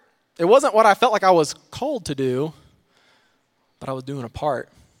part. It wasn't what I felt like I was called to do, but I was doing a part.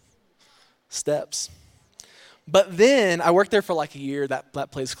 Steps. But then I worked there for a year.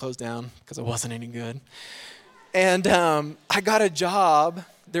 That place closed down because it wasn't any good. And I got a job.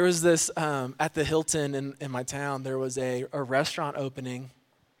 There was this, at the Hilton in my town, there was a restaurant opening,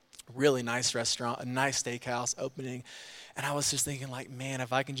 really nice restaurant, a nice steakhouse opening. And I was just thinking man,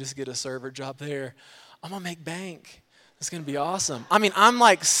 if I can just get a server job there, I'm going to make bank. It's going to be awesome. I mean, I'm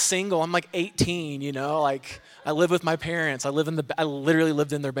single. I'm 18, I live with my parents. I literally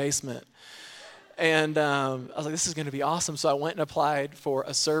lived in their basement. And I was like, this is going to be awesome. So I went and applied for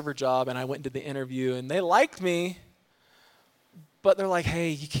a server job, and I went and did the interview, and they liked me, but they're like, "Hey,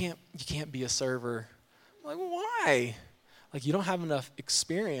 you can't be a server." I'm like, "Why?" You don't have enough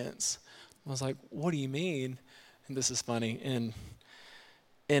experience. I was like, "What do you mean?" And this is funny.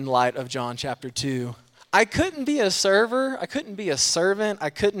 In light of John chapter 2, I couldn't be a server. I couldn't be a servant. I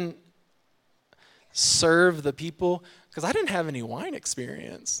couldn't serve the people because I didn't have any wine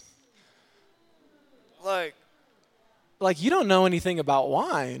experience. You don't know anything about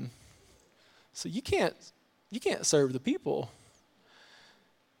wine, so you can't serve the people.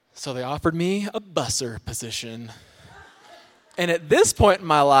 So they offered me a busser position. And at this point in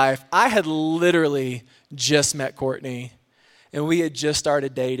my life, I had literally just met Courtney, and we had just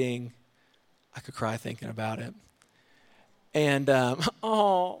started dating. I could cry thinking about it. And,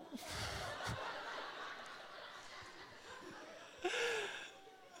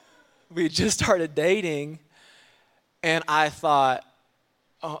 we just started dating, and I thought,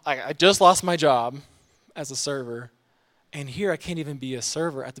 I just lost my job as a server, and here I can't even be a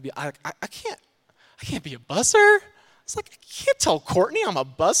server. I can't be a busser. It's I can't tell Courtney I'm a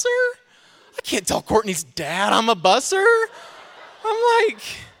busser. I can't tell Courtney's dad I'm a busser. I'm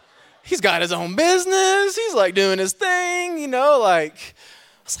he's got his own business. He's doing his thing, I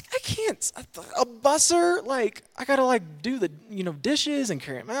was I can't, a busser, I gotta do the, dishes and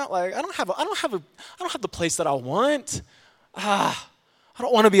carry them out. I don't have the place that I want. I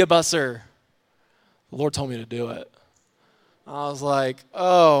don't want to be a busser. The Lord told me to do it. I was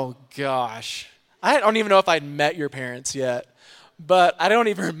oh gosh. I don't even know if I'd met your parents yet, but I don't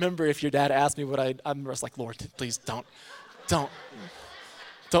even remember if your dad asked me what I was Lord, please don't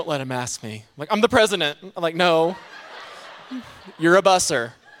let him ask me. I'm the president. I'm no, you're a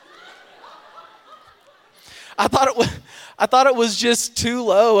busser. I thought it was just too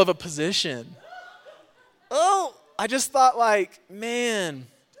low of a position. Oh, I just thought like, man,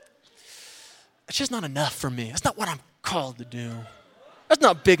 it's just not enough for me. That's not what I'm called to do. That's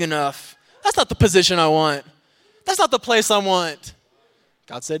not big enough. That's not the position I want. That's not the place I want.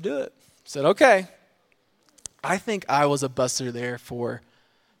 God said, do it. I said, okay. I think I was a busser there for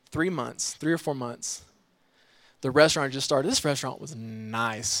 3 or 4 months. The restaurant just started. This restaurant was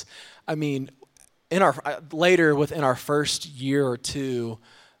nice. I mean, within our first year or two,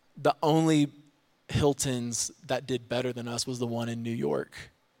 the only Hiltons that did better than us was the one in New York.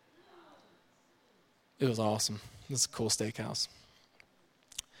 It was awesome. It was a cool steakhouse.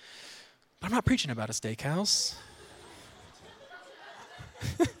 But I'm not preaching about a steakhouse.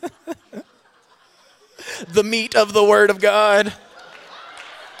 The meat of the Word of God.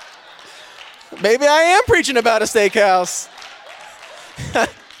 Maybe I am preaching about a steakhouse.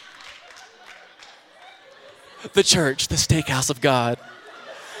 The church, the steakhouse of God.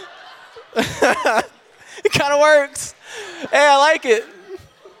 It kind of works. Hey, I like it.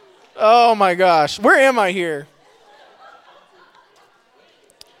 Oh my gosh. Where am I here?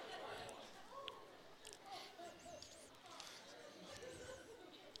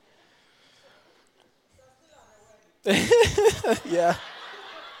 Yeah.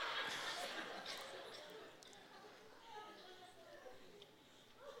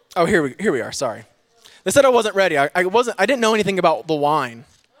 Oh, here we are. Sorry. They said I wasn't ready. I didn't know anything about the wine,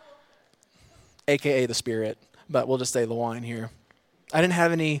 aka the Spirit, but we'll just say the wine here. I didn't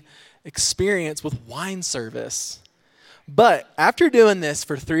have any experience with wine service. But after doing this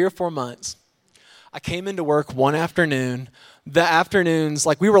for 3 or 4 months, I came into work one afternoon. The afternoons,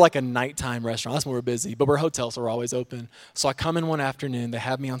 we were like a nighttime restaurant. That's when we're busy, but we're hotels, so we're always open. So I come in one afternoon. They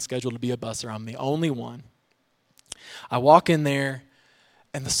have me on schedule to be a busser. I'm the only one. I walk in there,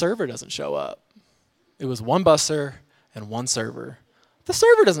 and the server doesn't show up. It was one busser and one server. The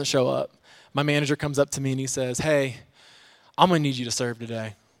server doesn't show up. My manager comes up to me, and he says, hey, I'm going to need you to serve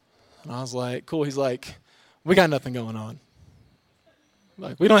today. And I was like, cool. He's like, we got nothing going on.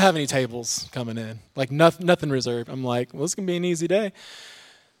 We don't have any tables coming in. Nothing reserved. I'm like, well, this is going to be an easy day.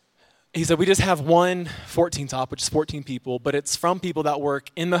 He said, we just have one 14 top, which is 14 people, but it's from people that work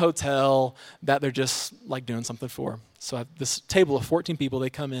in the hotel that they're just doing something for. So I have this table of 14 people.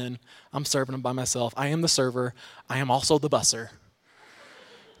 They come in. I'm serving them by myself. I am the server. I am also the busser.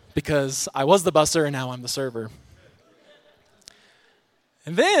 Because I was the busser and now I'm the server.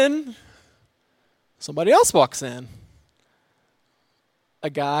 And then somebody else walks in. A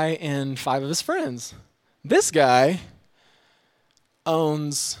guy and 5 of his friends. This guy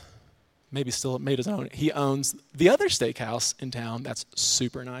owns, maybe still made his own, he owns the other steakhouse in town that's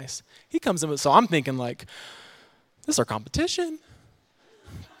super nice. He comes in with, so I'm thinking this is our competition.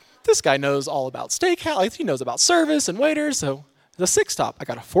 This guy knows all about steakhouse. He knows about service and waiters. So the 6 top, I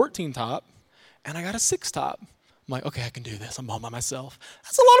got a 14 top and I got a 6 top. I'm like, okay, I can do this. I'm all by myself.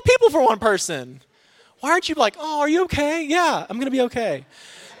 That's a lot of people for one person. Why aren't you oh, are you okay? Yeah, I'm going to be okay.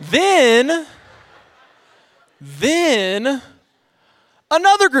 Then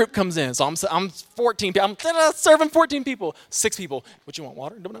another group comes in. So I'm 14 people. I'm serving 14 people. 6 people. What, you want,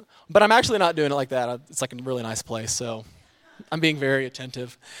 water? But I'm actually not doing it like that. It's a really nice place, so I'm being very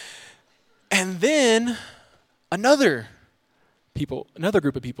attentive. And then another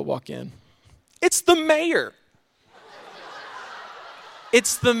group of people walk in. It's the mayor.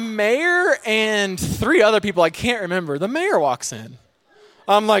 It's the mayor and 3 other people I can't remember. The mayor walks in.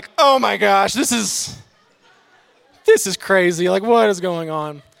 I'm like, oh my gosh, this is crazy. What is going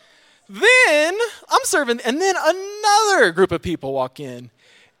on? Then I'm serving, and then another group of people walk in.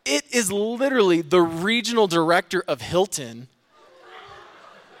 It is literally the regional director of Hilton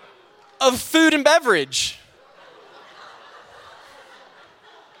of food and beverage.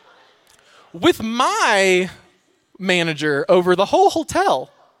 With my manager over the whole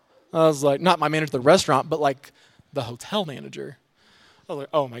hotel. I was like, not my manager of the restaurant, but the hotel manager. I was like,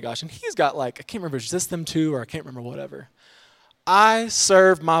 oh my gosh. And he's got I can't remember, is this them too, or I can't remember, whatever. I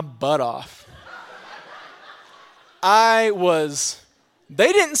served my butt off. They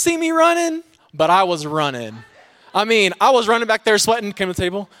didn't see me running, but I was running. I was running back there sweating, came to the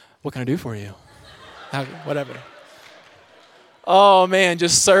table. What can I do for you? Whatever. Oh man,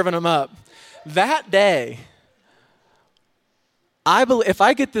 just serving them up. That day, if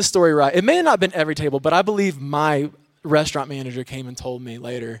I get this story right, it may not have been every table, but I believe my restaurant manager came and told me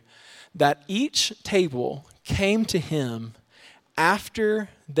later that each table came to him after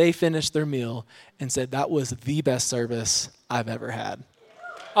they finished their meal and said that was the best service I've ever had.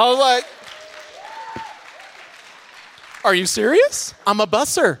 I was like, are you serious? I'm a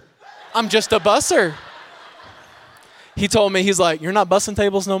busser. I'm just a busser. He told me, he's like, you're not bussing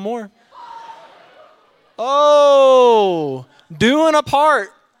tables no more. Oh, doing a part.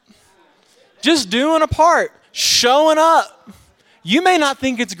 Just doing a part. Showing up. You may not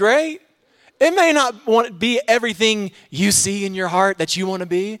think it's great. It may not want to be everything you see in your heart that you want to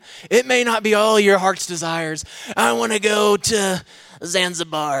be. It may not be all your heart's desires. I want to go to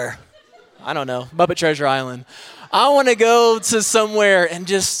Zanzibar. I don't know, Muppet Treasure Island. I want to go to somewhere and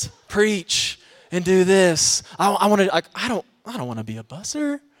just preach and do this. I want to. I don't want to be a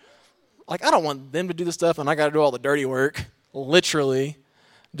busser. Like, I don't want them to do the stuff and I got to do all the dirty work. Literally,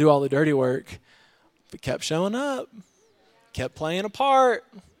 do all the dirty work. But kept showing up. Kept playing a part.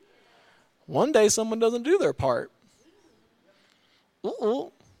 One day someone doesn't do their part.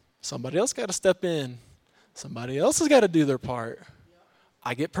 Somebody else got to step in. Somebody else has got to do their part.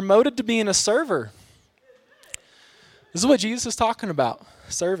 I get promoted to being a server. This is what Jesus is talking about.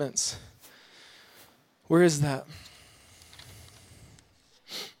 Servants. Where is that?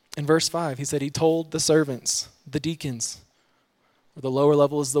 In verse 5, he said he told the servants, the deacons, or the lower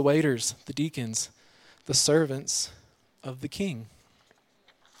level is the waiters, the deacons, the servants of the king.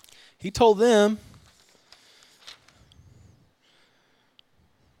 He told them,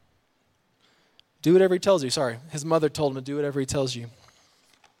 do whatever he tells you. Sorry, his mother told him to do whatever he tells you.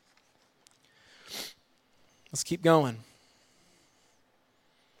 Let's keep going.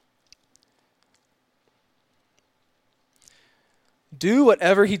 Do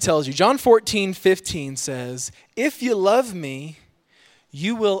whatever he tells you. John 14:15 says, if you love me,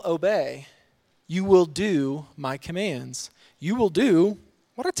 you will obey. You will do my commands. You will do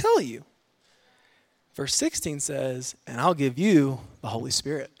what I tell you. Verse 16 says, and I'll give you the Holy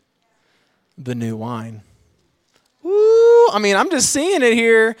Spirit, the new wine. Woo! I mean, I'm just seeing it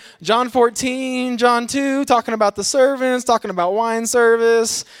here. John 14, John 2, talking about the servants, talking about wine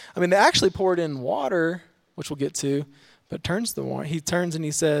service. I mean, they actually poured in water, which we'll get to, but turns the wine. He turns and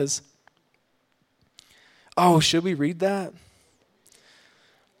he says, oh, should we read that?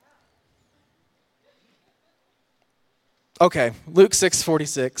 Okay, Luke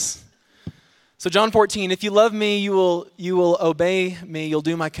 6:46. So John 14, if you love me, you will obey me, you'll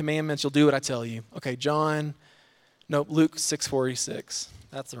do my commandments, you'll do what I tell you. Okay, Luke 6:46.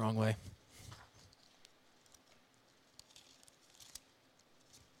 That's the wrong way.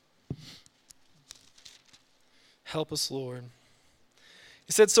 Help us, Lord.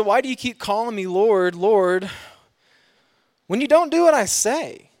 He said, so why do you keep calling me Lord, Lord, when you don't do what I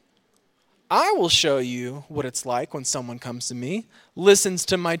say? I will show you what it's like when someone comes to me, listens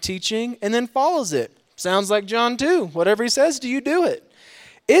to my teaching, and then follows it. Sounds like John 2. Whatever he says, do you do it?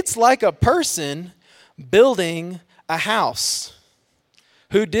 It's like a person building a house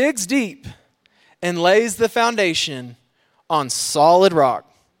who digs deep and lays the foundation on solid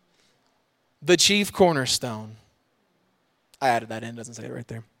rock, the chief cornerstone. I added that in, doesn't say it right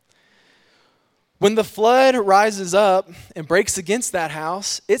there. When the flood rises up and breaks against that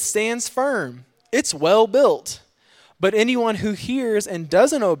house, it stands firm. It's well built. But anyone who hears and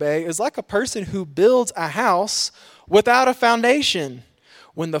doesn't obey is like a person who builds a house without a foundation.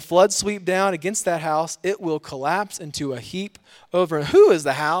 When the floods sweep down against that house, it will collapse into a heap over. Who is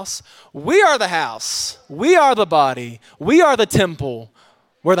the house? We are the house. We are the body. We are the temple.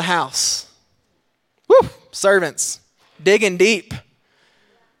 We're the house. Woo! Servants, digging deep.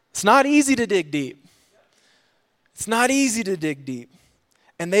 It's not easy to dig deep. It's not easy to dig deep.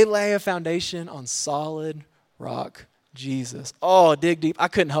 And they lay a foundation on solid rock, Jesus. Oh, dig deep. I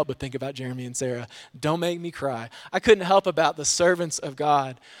couldn't help but think about Jeremy and Sarah. Don't make me cry. I couldn't help about the servants of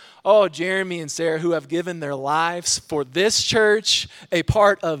God. Oh, Jeremy and Sarah, who have given their lives for this church, a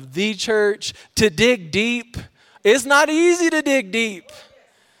part of the church, to dig deep. It's not easy to dig deep.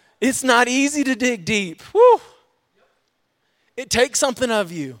 It's not easy to dig deep. Woo! It takes something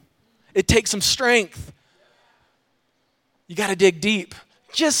of you. It takes some strength. You got to dig deep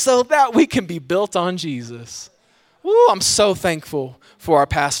just so that we can be built on Jesus. Woo, I'm so thankful for our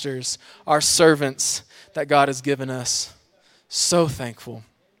pastors, our servants that God has given us. So thankful.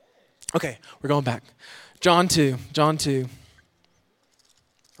 Okay, we're going back. John 2.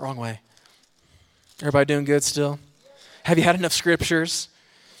 Wrong way. Everybody doing good still? Have you had enough scriptures?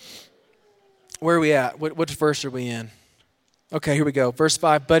 Where are we at? Which verse are we in? Okay, here we go. Verse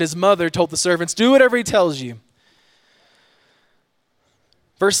 5. But his mother told the servants, do whatever he tells you.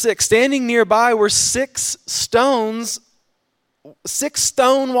 Verse 6. Standing nearby were 6 stone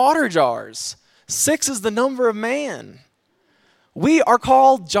water jars. 6 is the number of man. We are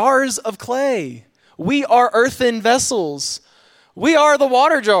called jars of clay. We are earthen vessels. We are the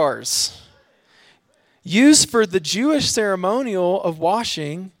water jars. Used for the Jewish ceremonial of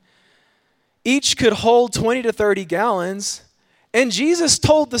washing Each could hold 20 to 30 gallons. And Jesus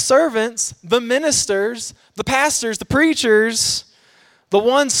told the servants, the ministers, the pastors, the preachers, the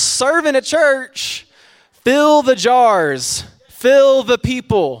ones serving at church, fill the jars, fill the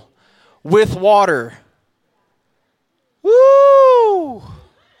people with water. Woo!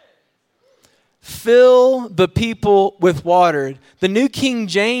 Fill the people with water. The New King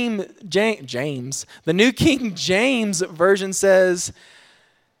James, the New King James version says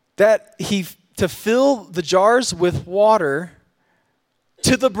that to fill the jars with water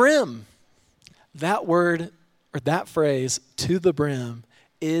to the brim. That word, or that phrase, to the brim,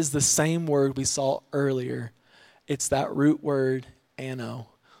 is the same word we saw earlier. It's that root word, ano,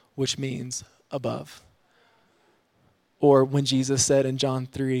 which means above. Or when Jesus said in John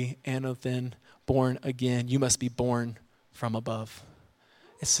 3, anothen, born again, you must be born from above.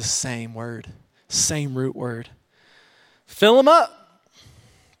 It's the same word, same root word. Fill them up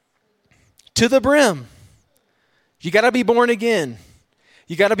to the brim. You got to be born again.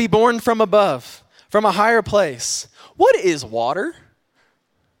 You got to be born from above, from a higher place. What is water?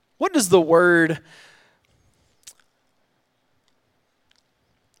 What does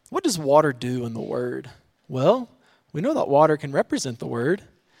water do in the word? Well, we know that water can represent the word.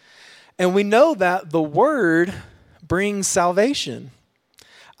 And we know that the word brings salvation.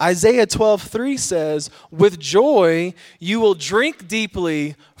 Isaiah 12:3 says, with joy you will drink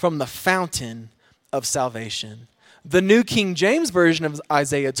deeply from the fountain of salvation. The New King James Version of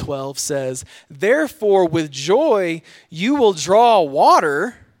Isaiah 12 says, therefore with joy you will draw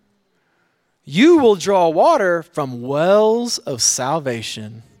water. You will draw water from wells of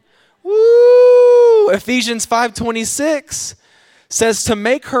salvation. Woo! Ephesians 5:26 says to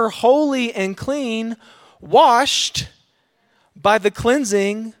make her holy and clean, washed by the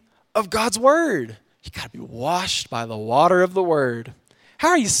cleansing of God's word. You got to be washed by the water of the word. How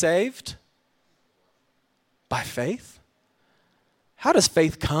are you saved? By faith. How does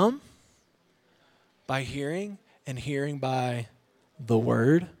faith come? By hearing, and hearing by the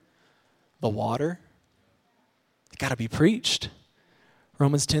word, the water. It got to be preached.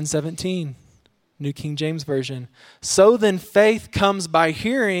 Romans 10:17, New King James Version. So then faith comes by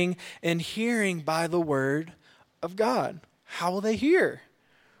hearing, and hearing by the word of God. How will they hear?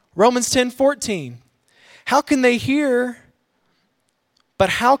 Romans 10:14. How can they hear, but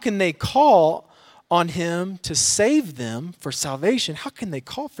how can they call on him to save them for salvation? How can they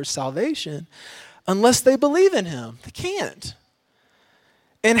call for salvation unless they believe in him? They can't.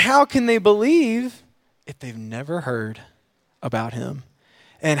 And how can they believe if they've never heard about him?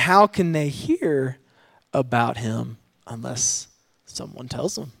 And how can they hear about him unless someone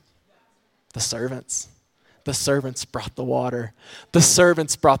tells them? The servants. The servants brought the water. The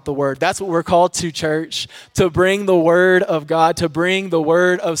servants brought the word. That's what we're called to, church, to bring the word of God, to bring the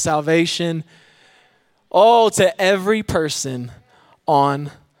word of salvation, to every person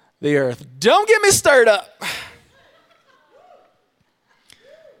on the earth. Don't get me stirred up.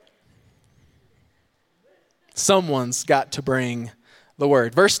 Someone's got to bring the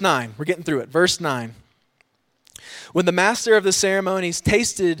word. Verse 9, we're getting through it. Verse 9. When the master of the ceremonies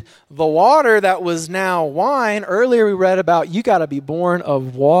tasted the water that was now wine, earlier we read about you got to be born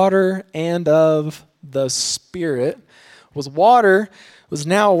of water and of the Spirit. Water was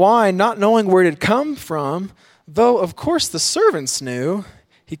now wine, not knowing where it had come from, though of course the servants knew.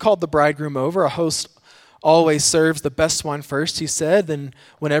 He called the bridegroom over. A host always serves the best wine first, he said. Then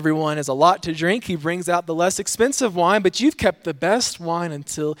when everyone has a lot to drink, he brings out the less expensive wine, but you've kept the best wine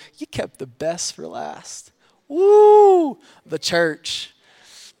until you kept the best for last. Woo! The church,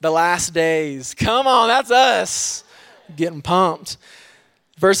 the last days. Come on, that's us. Getting pumped.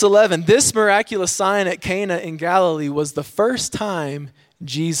 Verse 11, this miraculous sign at Cana in Galilee was the first time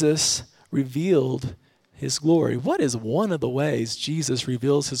Jesus revealed his glory. What is one of the ways Jesus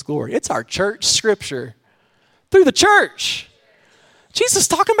reveals his glory? It's our church scripture. Through the church. Jesus is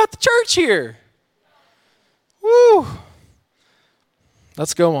talking about the church here. Woo!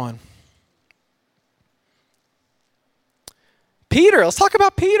 Let's go on. Peter, let's talk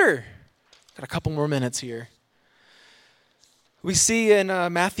about Peter. Got a couple more minutes here. We see in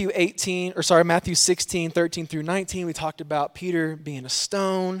Matthew 16, 13 through 19, we talked about Peter being a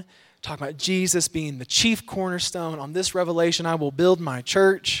stone, talking about Jesus being the chief cornerstone. On this revelation, I will build my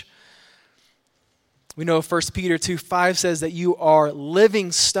church. We know 1 Peter 2:5 says that you are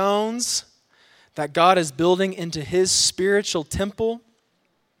living stones that God is building into his spiritual temple.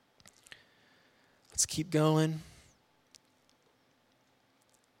 Let's keep going.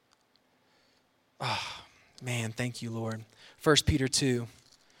 Oh, man, thank you, Lord. 1 Peter chapter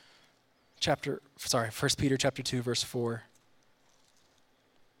 2, verse 4.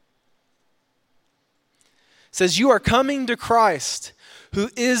 says, you are coming to Christ, who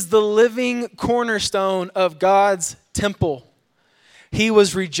is the living cornerstone of God's temple. He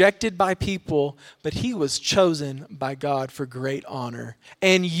was rejected by people, but he was chosen by God for great honor.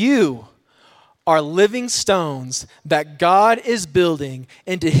 And you are living stones that God is building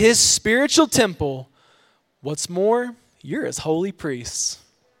into his spiritual temple. What's more, you're his holy priests.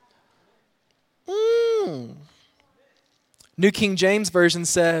 New King James Version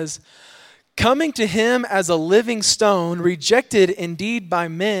says, coming to him as a living stone, rejected indeed by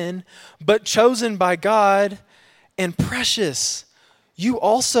men, but chosen by God and precious. You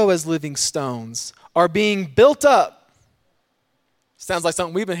also as living stones are being built up. Sounds like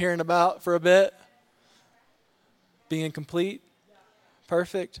something we've been hearing about for a bit. Being complete,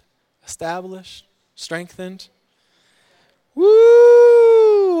 perfect, established, strengthened.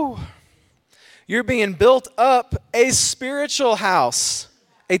 Woo! You're being built up a spiritual house,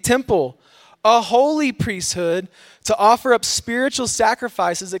 a temple, a holy priesthood to offer up spiritual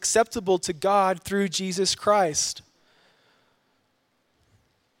sacrifices acceptable to God through Jesus Christ.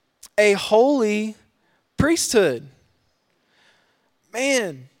 A holy priesthood.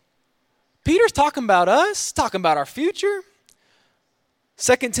 Man, Peter's talking about us, talking about our future.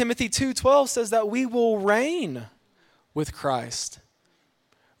 2 Timothy 2:12 says that we will reign with Christ.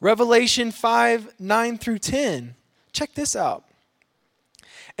 Revelation 5:9 through 10. Check this out.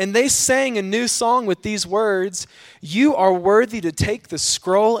 And they sang a new song with these words, you are worthy to take the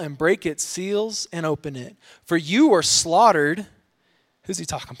scroll and break its seals and open it. For you were slaughtered. Who's he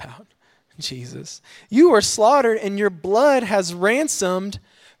talking about? Jesus. You were slaughtered and your blood has ransomed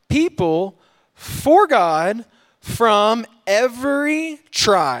people for God from every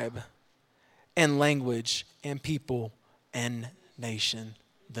tribe and language and people and nation,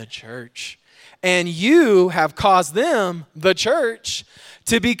 the church. And you have caused them, the church,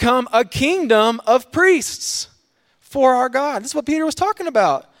 to become a kingdom of priests for our God. This is what Peter was talking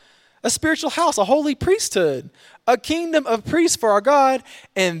about. A spiritual house, a holy priesthood, a kingdom of priests for our God,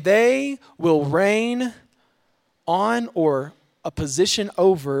 and they will reign on or a position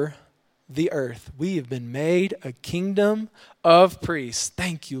over the earth. We have been made a kingdom of priests.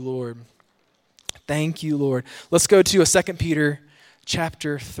 Thank you, Lord. Thank you, Lord. Let's go to 2 Peter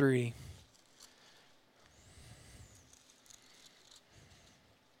chapter 3.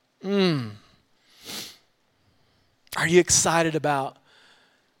 Are you excited about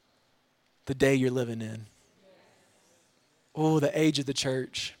the day you're living in? Oh, the age of the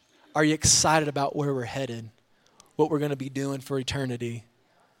church. Are you excited about where we're headed? What we're going to be doing for eternity?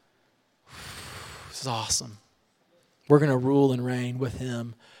 This is awesome. We're going to rule and reign with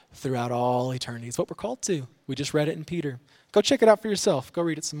him throughout all eternity. It's what we're called to. We just read it in Peter. Go check it out for yourself. Go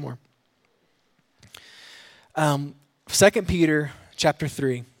read it some more. 2 Peter chapter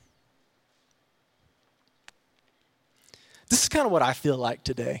 3. This is kind of what I feel like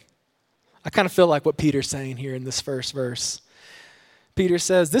today. I kind of feel like what Peter's saying here in this first verse. Peter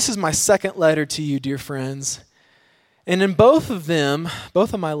says, this is my second letter to you, dear friends. And in both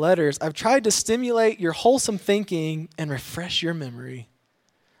of my letters, I've tried to stimulate your wholesome thinking and refresh your memory.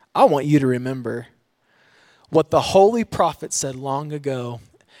 I want you to remember what the holy prophet said long ago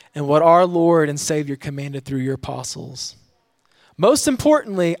and what our Lord and Savior commanded through your apostles. Most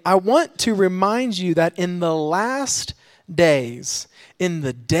importantly, I want to remind you that in the last days,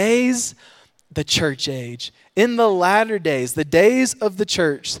 the church age, in the latter days, the days of the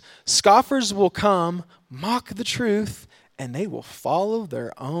church, scoffers will come, mock the truth, and they will follow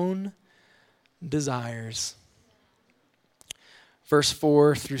their own desires. Verse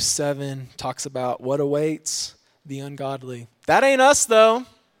 4 through 7 talks about what awaits the ungodly. That ain't us, though.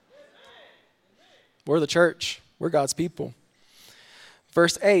 We're the church. We're God's people.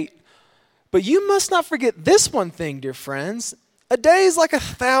 Verse 8, but you must not forget this one thing, dear friends. A day is like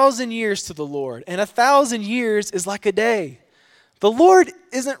 1,000 years to the Lord, and 1,000 years is like a day. The Lord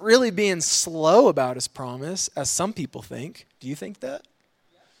isn't really being slow about his promise, as some people think. Do you think that?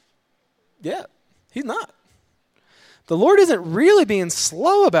 Yeah, he's not. The Lord isn't really being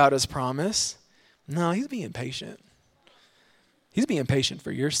slow about his promise. No, he's being patient. He's being patient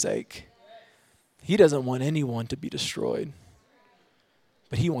for your sake. He doesn't want anyone to be destroyed,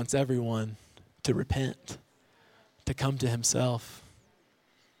 but he wants everyone to repent, to come to himself.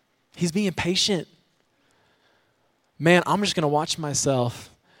 He's being patient. Man, I'm just going to watch myself.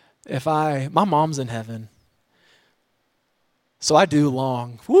 My mom's in heaven. So I do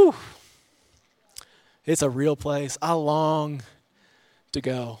long. Woo. It's a real place. I long to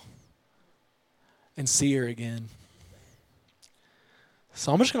go and see her again.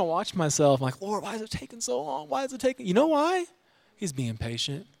 So I'm just going to watch myself. I'm like, Lord, why is it taking so long? Why is it taking? You know why? He's being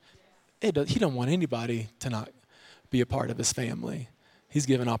patient. He don't want anybody to not be a part of his family. He's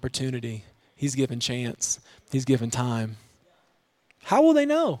given opportunity. He's given chance. He's given time. How will they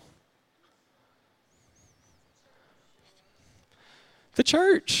know? The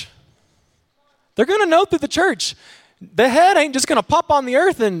church. They're going to know through the church. The head ain't just going to pop on the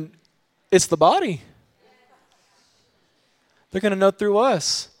earth and it's the body. They're going to know through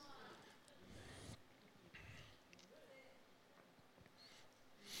us.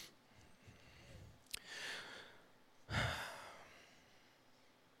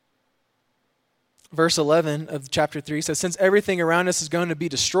 Verse 11 of chapter 3 says, since everything around us is going to be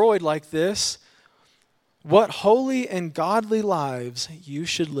destroyed like this, what holy and godly lives you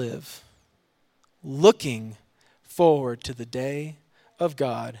should live, looking forward to the day of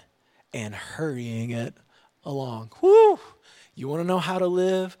God and hurrying it along. Woo! You want to know how to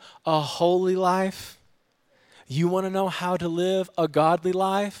live a holy life? You want to know how to live a godly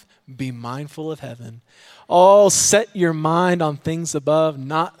life? Be mindful of heaven. Oh, set your mind on things above,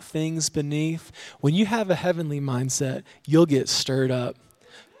 not things beneath. When you have a heavenly mindset, you'll get stirred up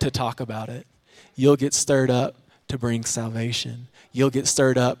to talk about it. You'll get stirred up to bring salvation. You'll get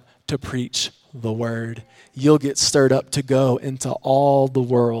stirred up to preach the word. You'll get stirred up to go into all the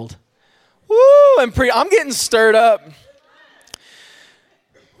world. Woo! I'm getting stirred up.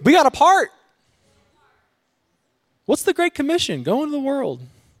 We got a part. What's the Great Commission? Go into the world.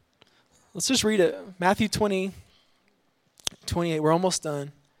 Let's just read it. Matthew 20, 28. We're almost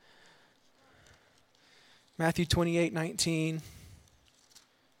done. Matthew 28, 19.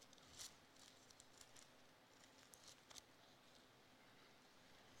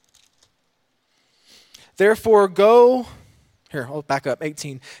 Therefore, go. Here, I'll back up.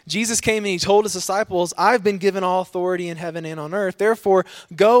 18. Jesus came and he told his disciples, I've been given all authority in heaven and on earth. Therefore,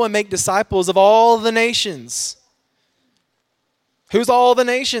 go and make disciples of all the nations. Who's all the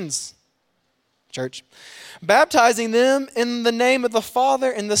nations? Church. Baptizing them in the name of the Father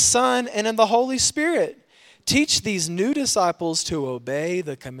and the Son and in the Holy Spirit. Teach these new disciples to obey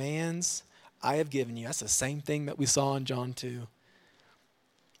the commands I have given you. That's the same thing that we saw in John 2.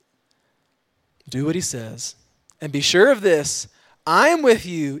 Do what he says. And be sure of this, I am with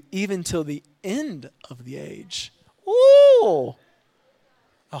you even till the end of the age. Ooh. Oh,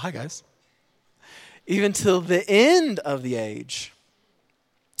 hi guys. Even till the end of the age.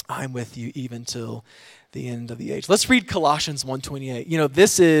 I'm with you even till the end of the age. Let's read Colossians 1:28. You know,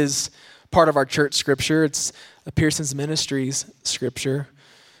 this is part of our church scripture. It's a Pearson's Ministries scripture.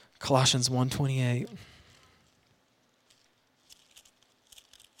 Colossians 1:28.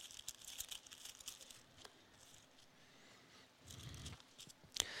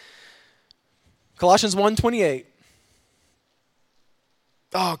 Colossians 1:28.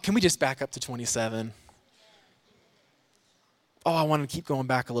 Oh, can we just back up to 27? Oh, I want to keep going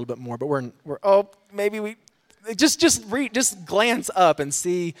back a little bit more, but maybe we just glance up and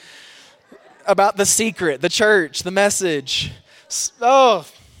see about the secret, the church, the message. Oh,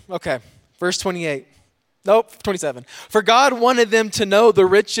 okay. Verse 28. Nope, 27. For God wanted them to know the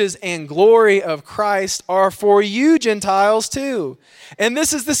riches and glory of Christ are for you Gentiles too. And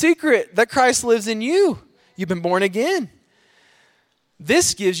this is the secret, that Christ lives in you. You've been born again.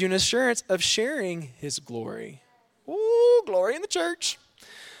 This gives you an assurance of sharing his glory. Ooh, glory in the church.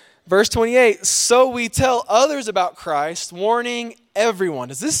 Verse 28, so we tell others about Christ, warning everyone.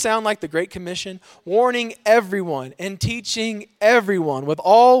 Does this sound like the Great Commission? Warning everyone and teaching everyone with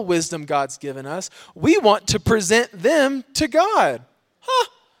all wisdom God's given us. We want to present them to God.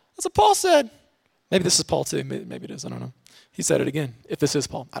 That's what Paul said. Maybe this is Paul too. Maybe it is. I don't know. He said it again. If this is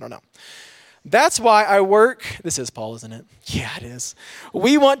Paul, I don't know. That's why I work. This is Paul, isn't it? Yeah, it is.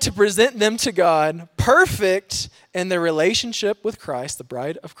 We want to present them to God, perfect in their relationship with Christ, the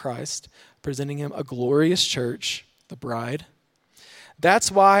bride of Christ, presenting him a glorious church, the bride.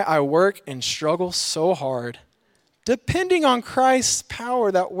 That's why I work and struggle so hard, depending on Christ's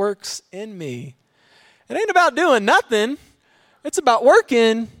power that works in me. It ain't about doing nothing. It's about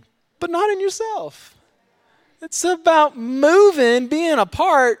working, but not in yourself. It's about moving, being a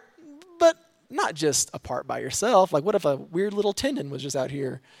part, but not just a part by yourself. Like, what if a weird little tendon was just out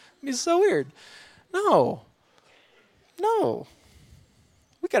here? It'd be so weird. No.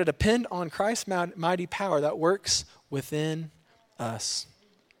 We got to depend on Christ's mighty power that works within us.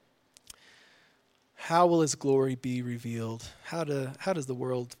 How will his glory be revealed? How does the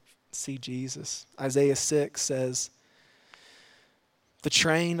world see Jesus? Isaiah 6 says, the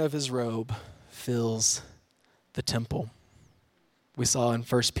train of his robe fills the temple. We saw in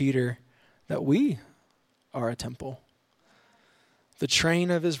 1 Peter that we are a temple. The train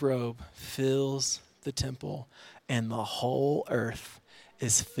of his robe fills the temple, and the whole earth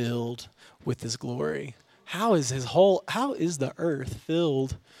is filled with his glory. How is the earth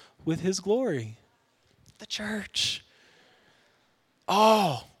filled with his glory? The church.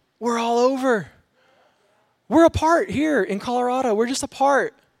 Oh, we're all over. We're a part here in Colorado. We're just a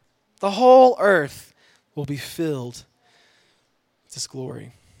part. The whole earth will be filled with his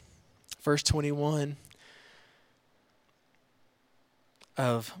glory. Verse 21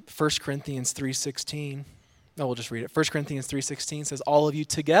 of 1 Corinthians 3:16. No, we'll just read it. 1 Corinthians 3:16 says, all of you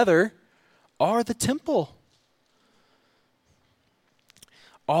together are the temple.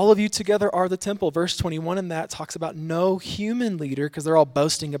 All of you together are the temple. Verse 21 in that talks about no human leader, because they're all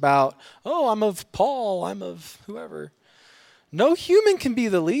boasting about, oh, I'm of Paul, I'm of whoever. No human can be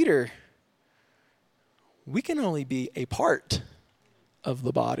the leader. We can only be a part of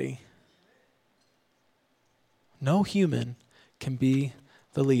the body. No human can be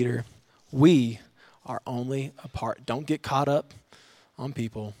the leader. We are only a part. Don't get caught up on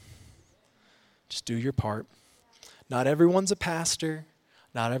people. Just do your part. Not everyone's a pastor.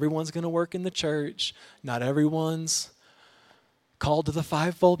 Not everyone's going to work in the church. Not everyone's called to the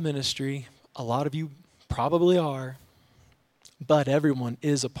fivefold ministry. A lot of you probably are. But everyone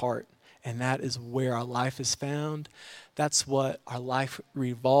is a part. And that is where our life is found. That's what our life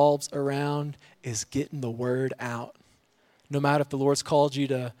revolves around, is getting the word out. No matter if the Lord's called you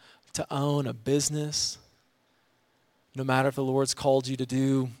to own a business, no matter if the Lord's called you to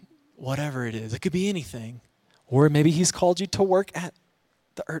do whatever it is. It could be anything. Or maybe he's called you to work at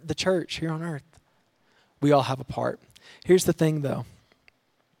the church here on earth. We all have a part. Here's the thing, though.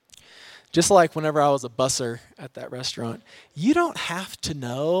 Just like whenever I was a busser at that restaurant, you don't have to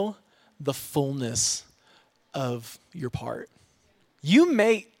know the fullness of your part. You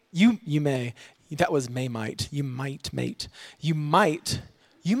may, that was might. You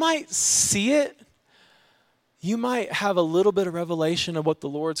might see it. You might have a little bit of revelation of what the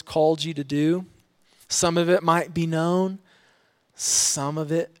Lord's called you to do. Some of it might be known. Some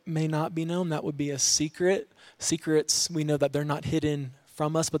of it may not be known. That would be a secret. Secrets, we know that they're not hidden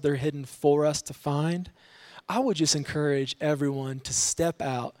from us, but they're hidden for us to find. I would just encourage everyone to step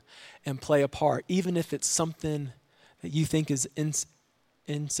out and play a part, even if it's something that you think is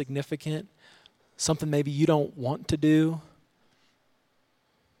insignificant, something maybe you don't want to do.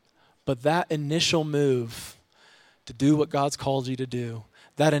 But that initial move to do what God's called you to do,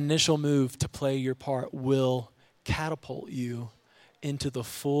 that initial move to play your part will catapult you into the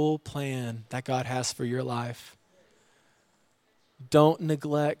full plan that God has for your life. Don't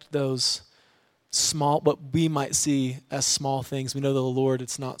neglect those small, what we might see as small things. We know the Lord,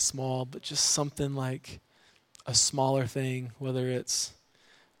 it's not small, but just something like a smaller thing, whether it's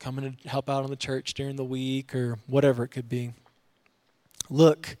coming to help out on the church during the week or whatever it could be.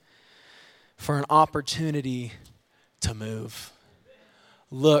 Look for an opportunity to move.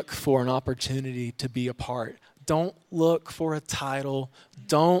 Look for an opportunity to be a part. Don't look for a title.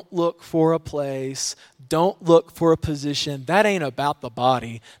 Don't look for a place. Don't look for a position. That ain't about the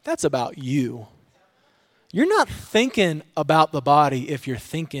body. That's about you. You're not thinking about the body if you're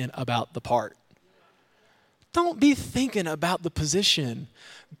thinking about the part. Don't be thinking about the position.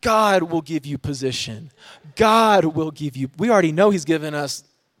 God will give you position. God will give you, we already know he's given us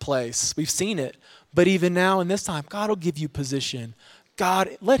place. We've seen it. But even now in this time, God will give you position.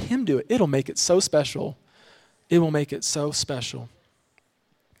 God, let him do it. It'll make it so special. It will make it so special.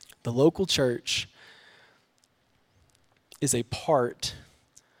 The local church is a part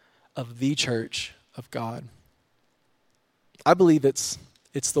of the church of God. I believe it's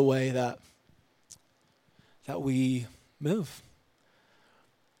the way that we move.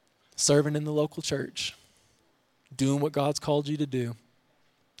 Serving in the local church. Doing what God's called you to do.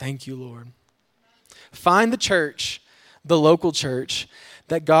 Thank you, Lord. Find the church, the local church,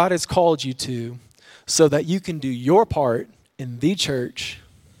 that God has called you to so that you can do your part in the church.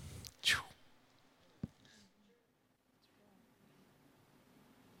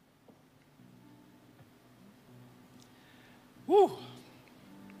 Woo.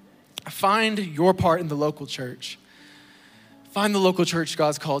 Find your part in the local church. Find the local church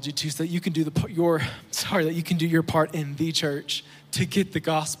God's called you to so that you can do that you can do your part in the church to get the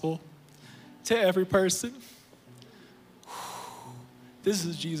gospel to every person. This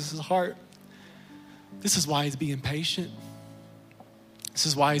is Jesus' heart. This is why he's being patient. This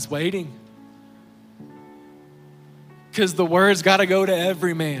is why he's waiting. Because the word's got to go to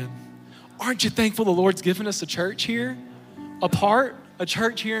every man. Aren't you thankful the Lord's given us a church here? A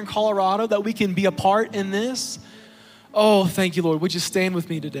church here in Colorado that we can be a part in this? Oh, thank you, Lord. Would you stand with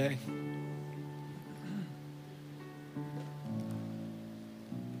me today?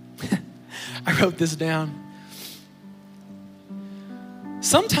 I wrote this down.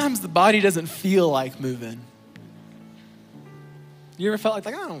 sometimes the body doesn't feel like moving. You ever felt like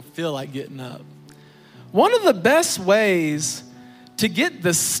I don't feel like getting up? One of the best ways to get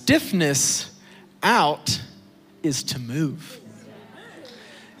the stiffness out is to move.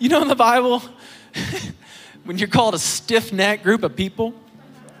 You know, in the Bible, when you're called a stiff-necked group of people,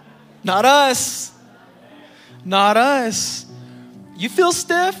 not us. Not us. You feel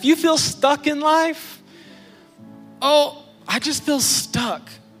stiff? You feel stuck in life? Oh, I just feel stuck.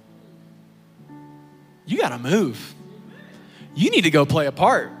 You got to move. You need to go play a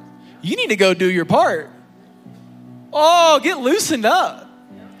part. You need to go do your part. Oh, get loosened up.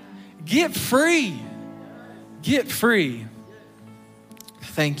 Get free. Get free.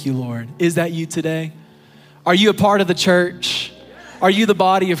 Thank you, Lord. Is that you today? Are you a part of the church? Are you the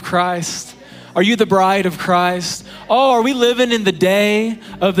body of Christ? Are you the bride of Christ? Oh, are we living in the day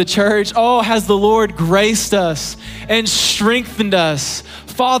of the church? Oh, has the Lord graced us and strengthened us?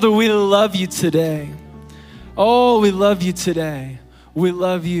 Father, we love you today. Oh, we love you today. We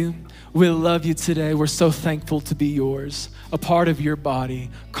love you. We love you today. We're so thankful to be yours, a part of your body,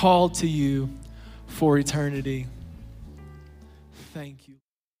 called to you for eternity. Thank you.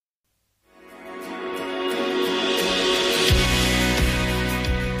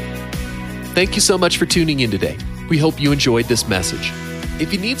 Thank you so much for tuning in today. We hope you enjoyed this message.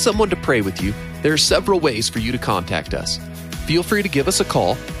 If you need someone to pray with you, there are several ways for you to contact us. Feel free to give us a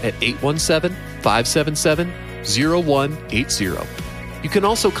call at 817-577-0180. You can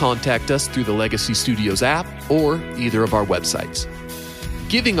also contact us through the Legacy Studios app or either of our websites.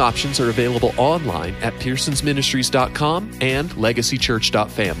 Giving options are available online at pearsonsministries.com and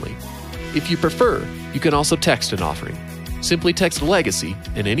legacychurch.family. If you prefer, you can also text an offering. Simply text Legacy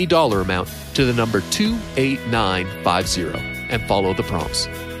and any dollar amount to the number 28950 and follow the prompts.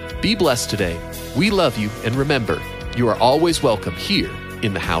 Be blessed today. We love you, and remember, you are always welcome here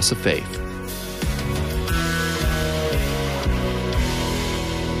in the House of Faith.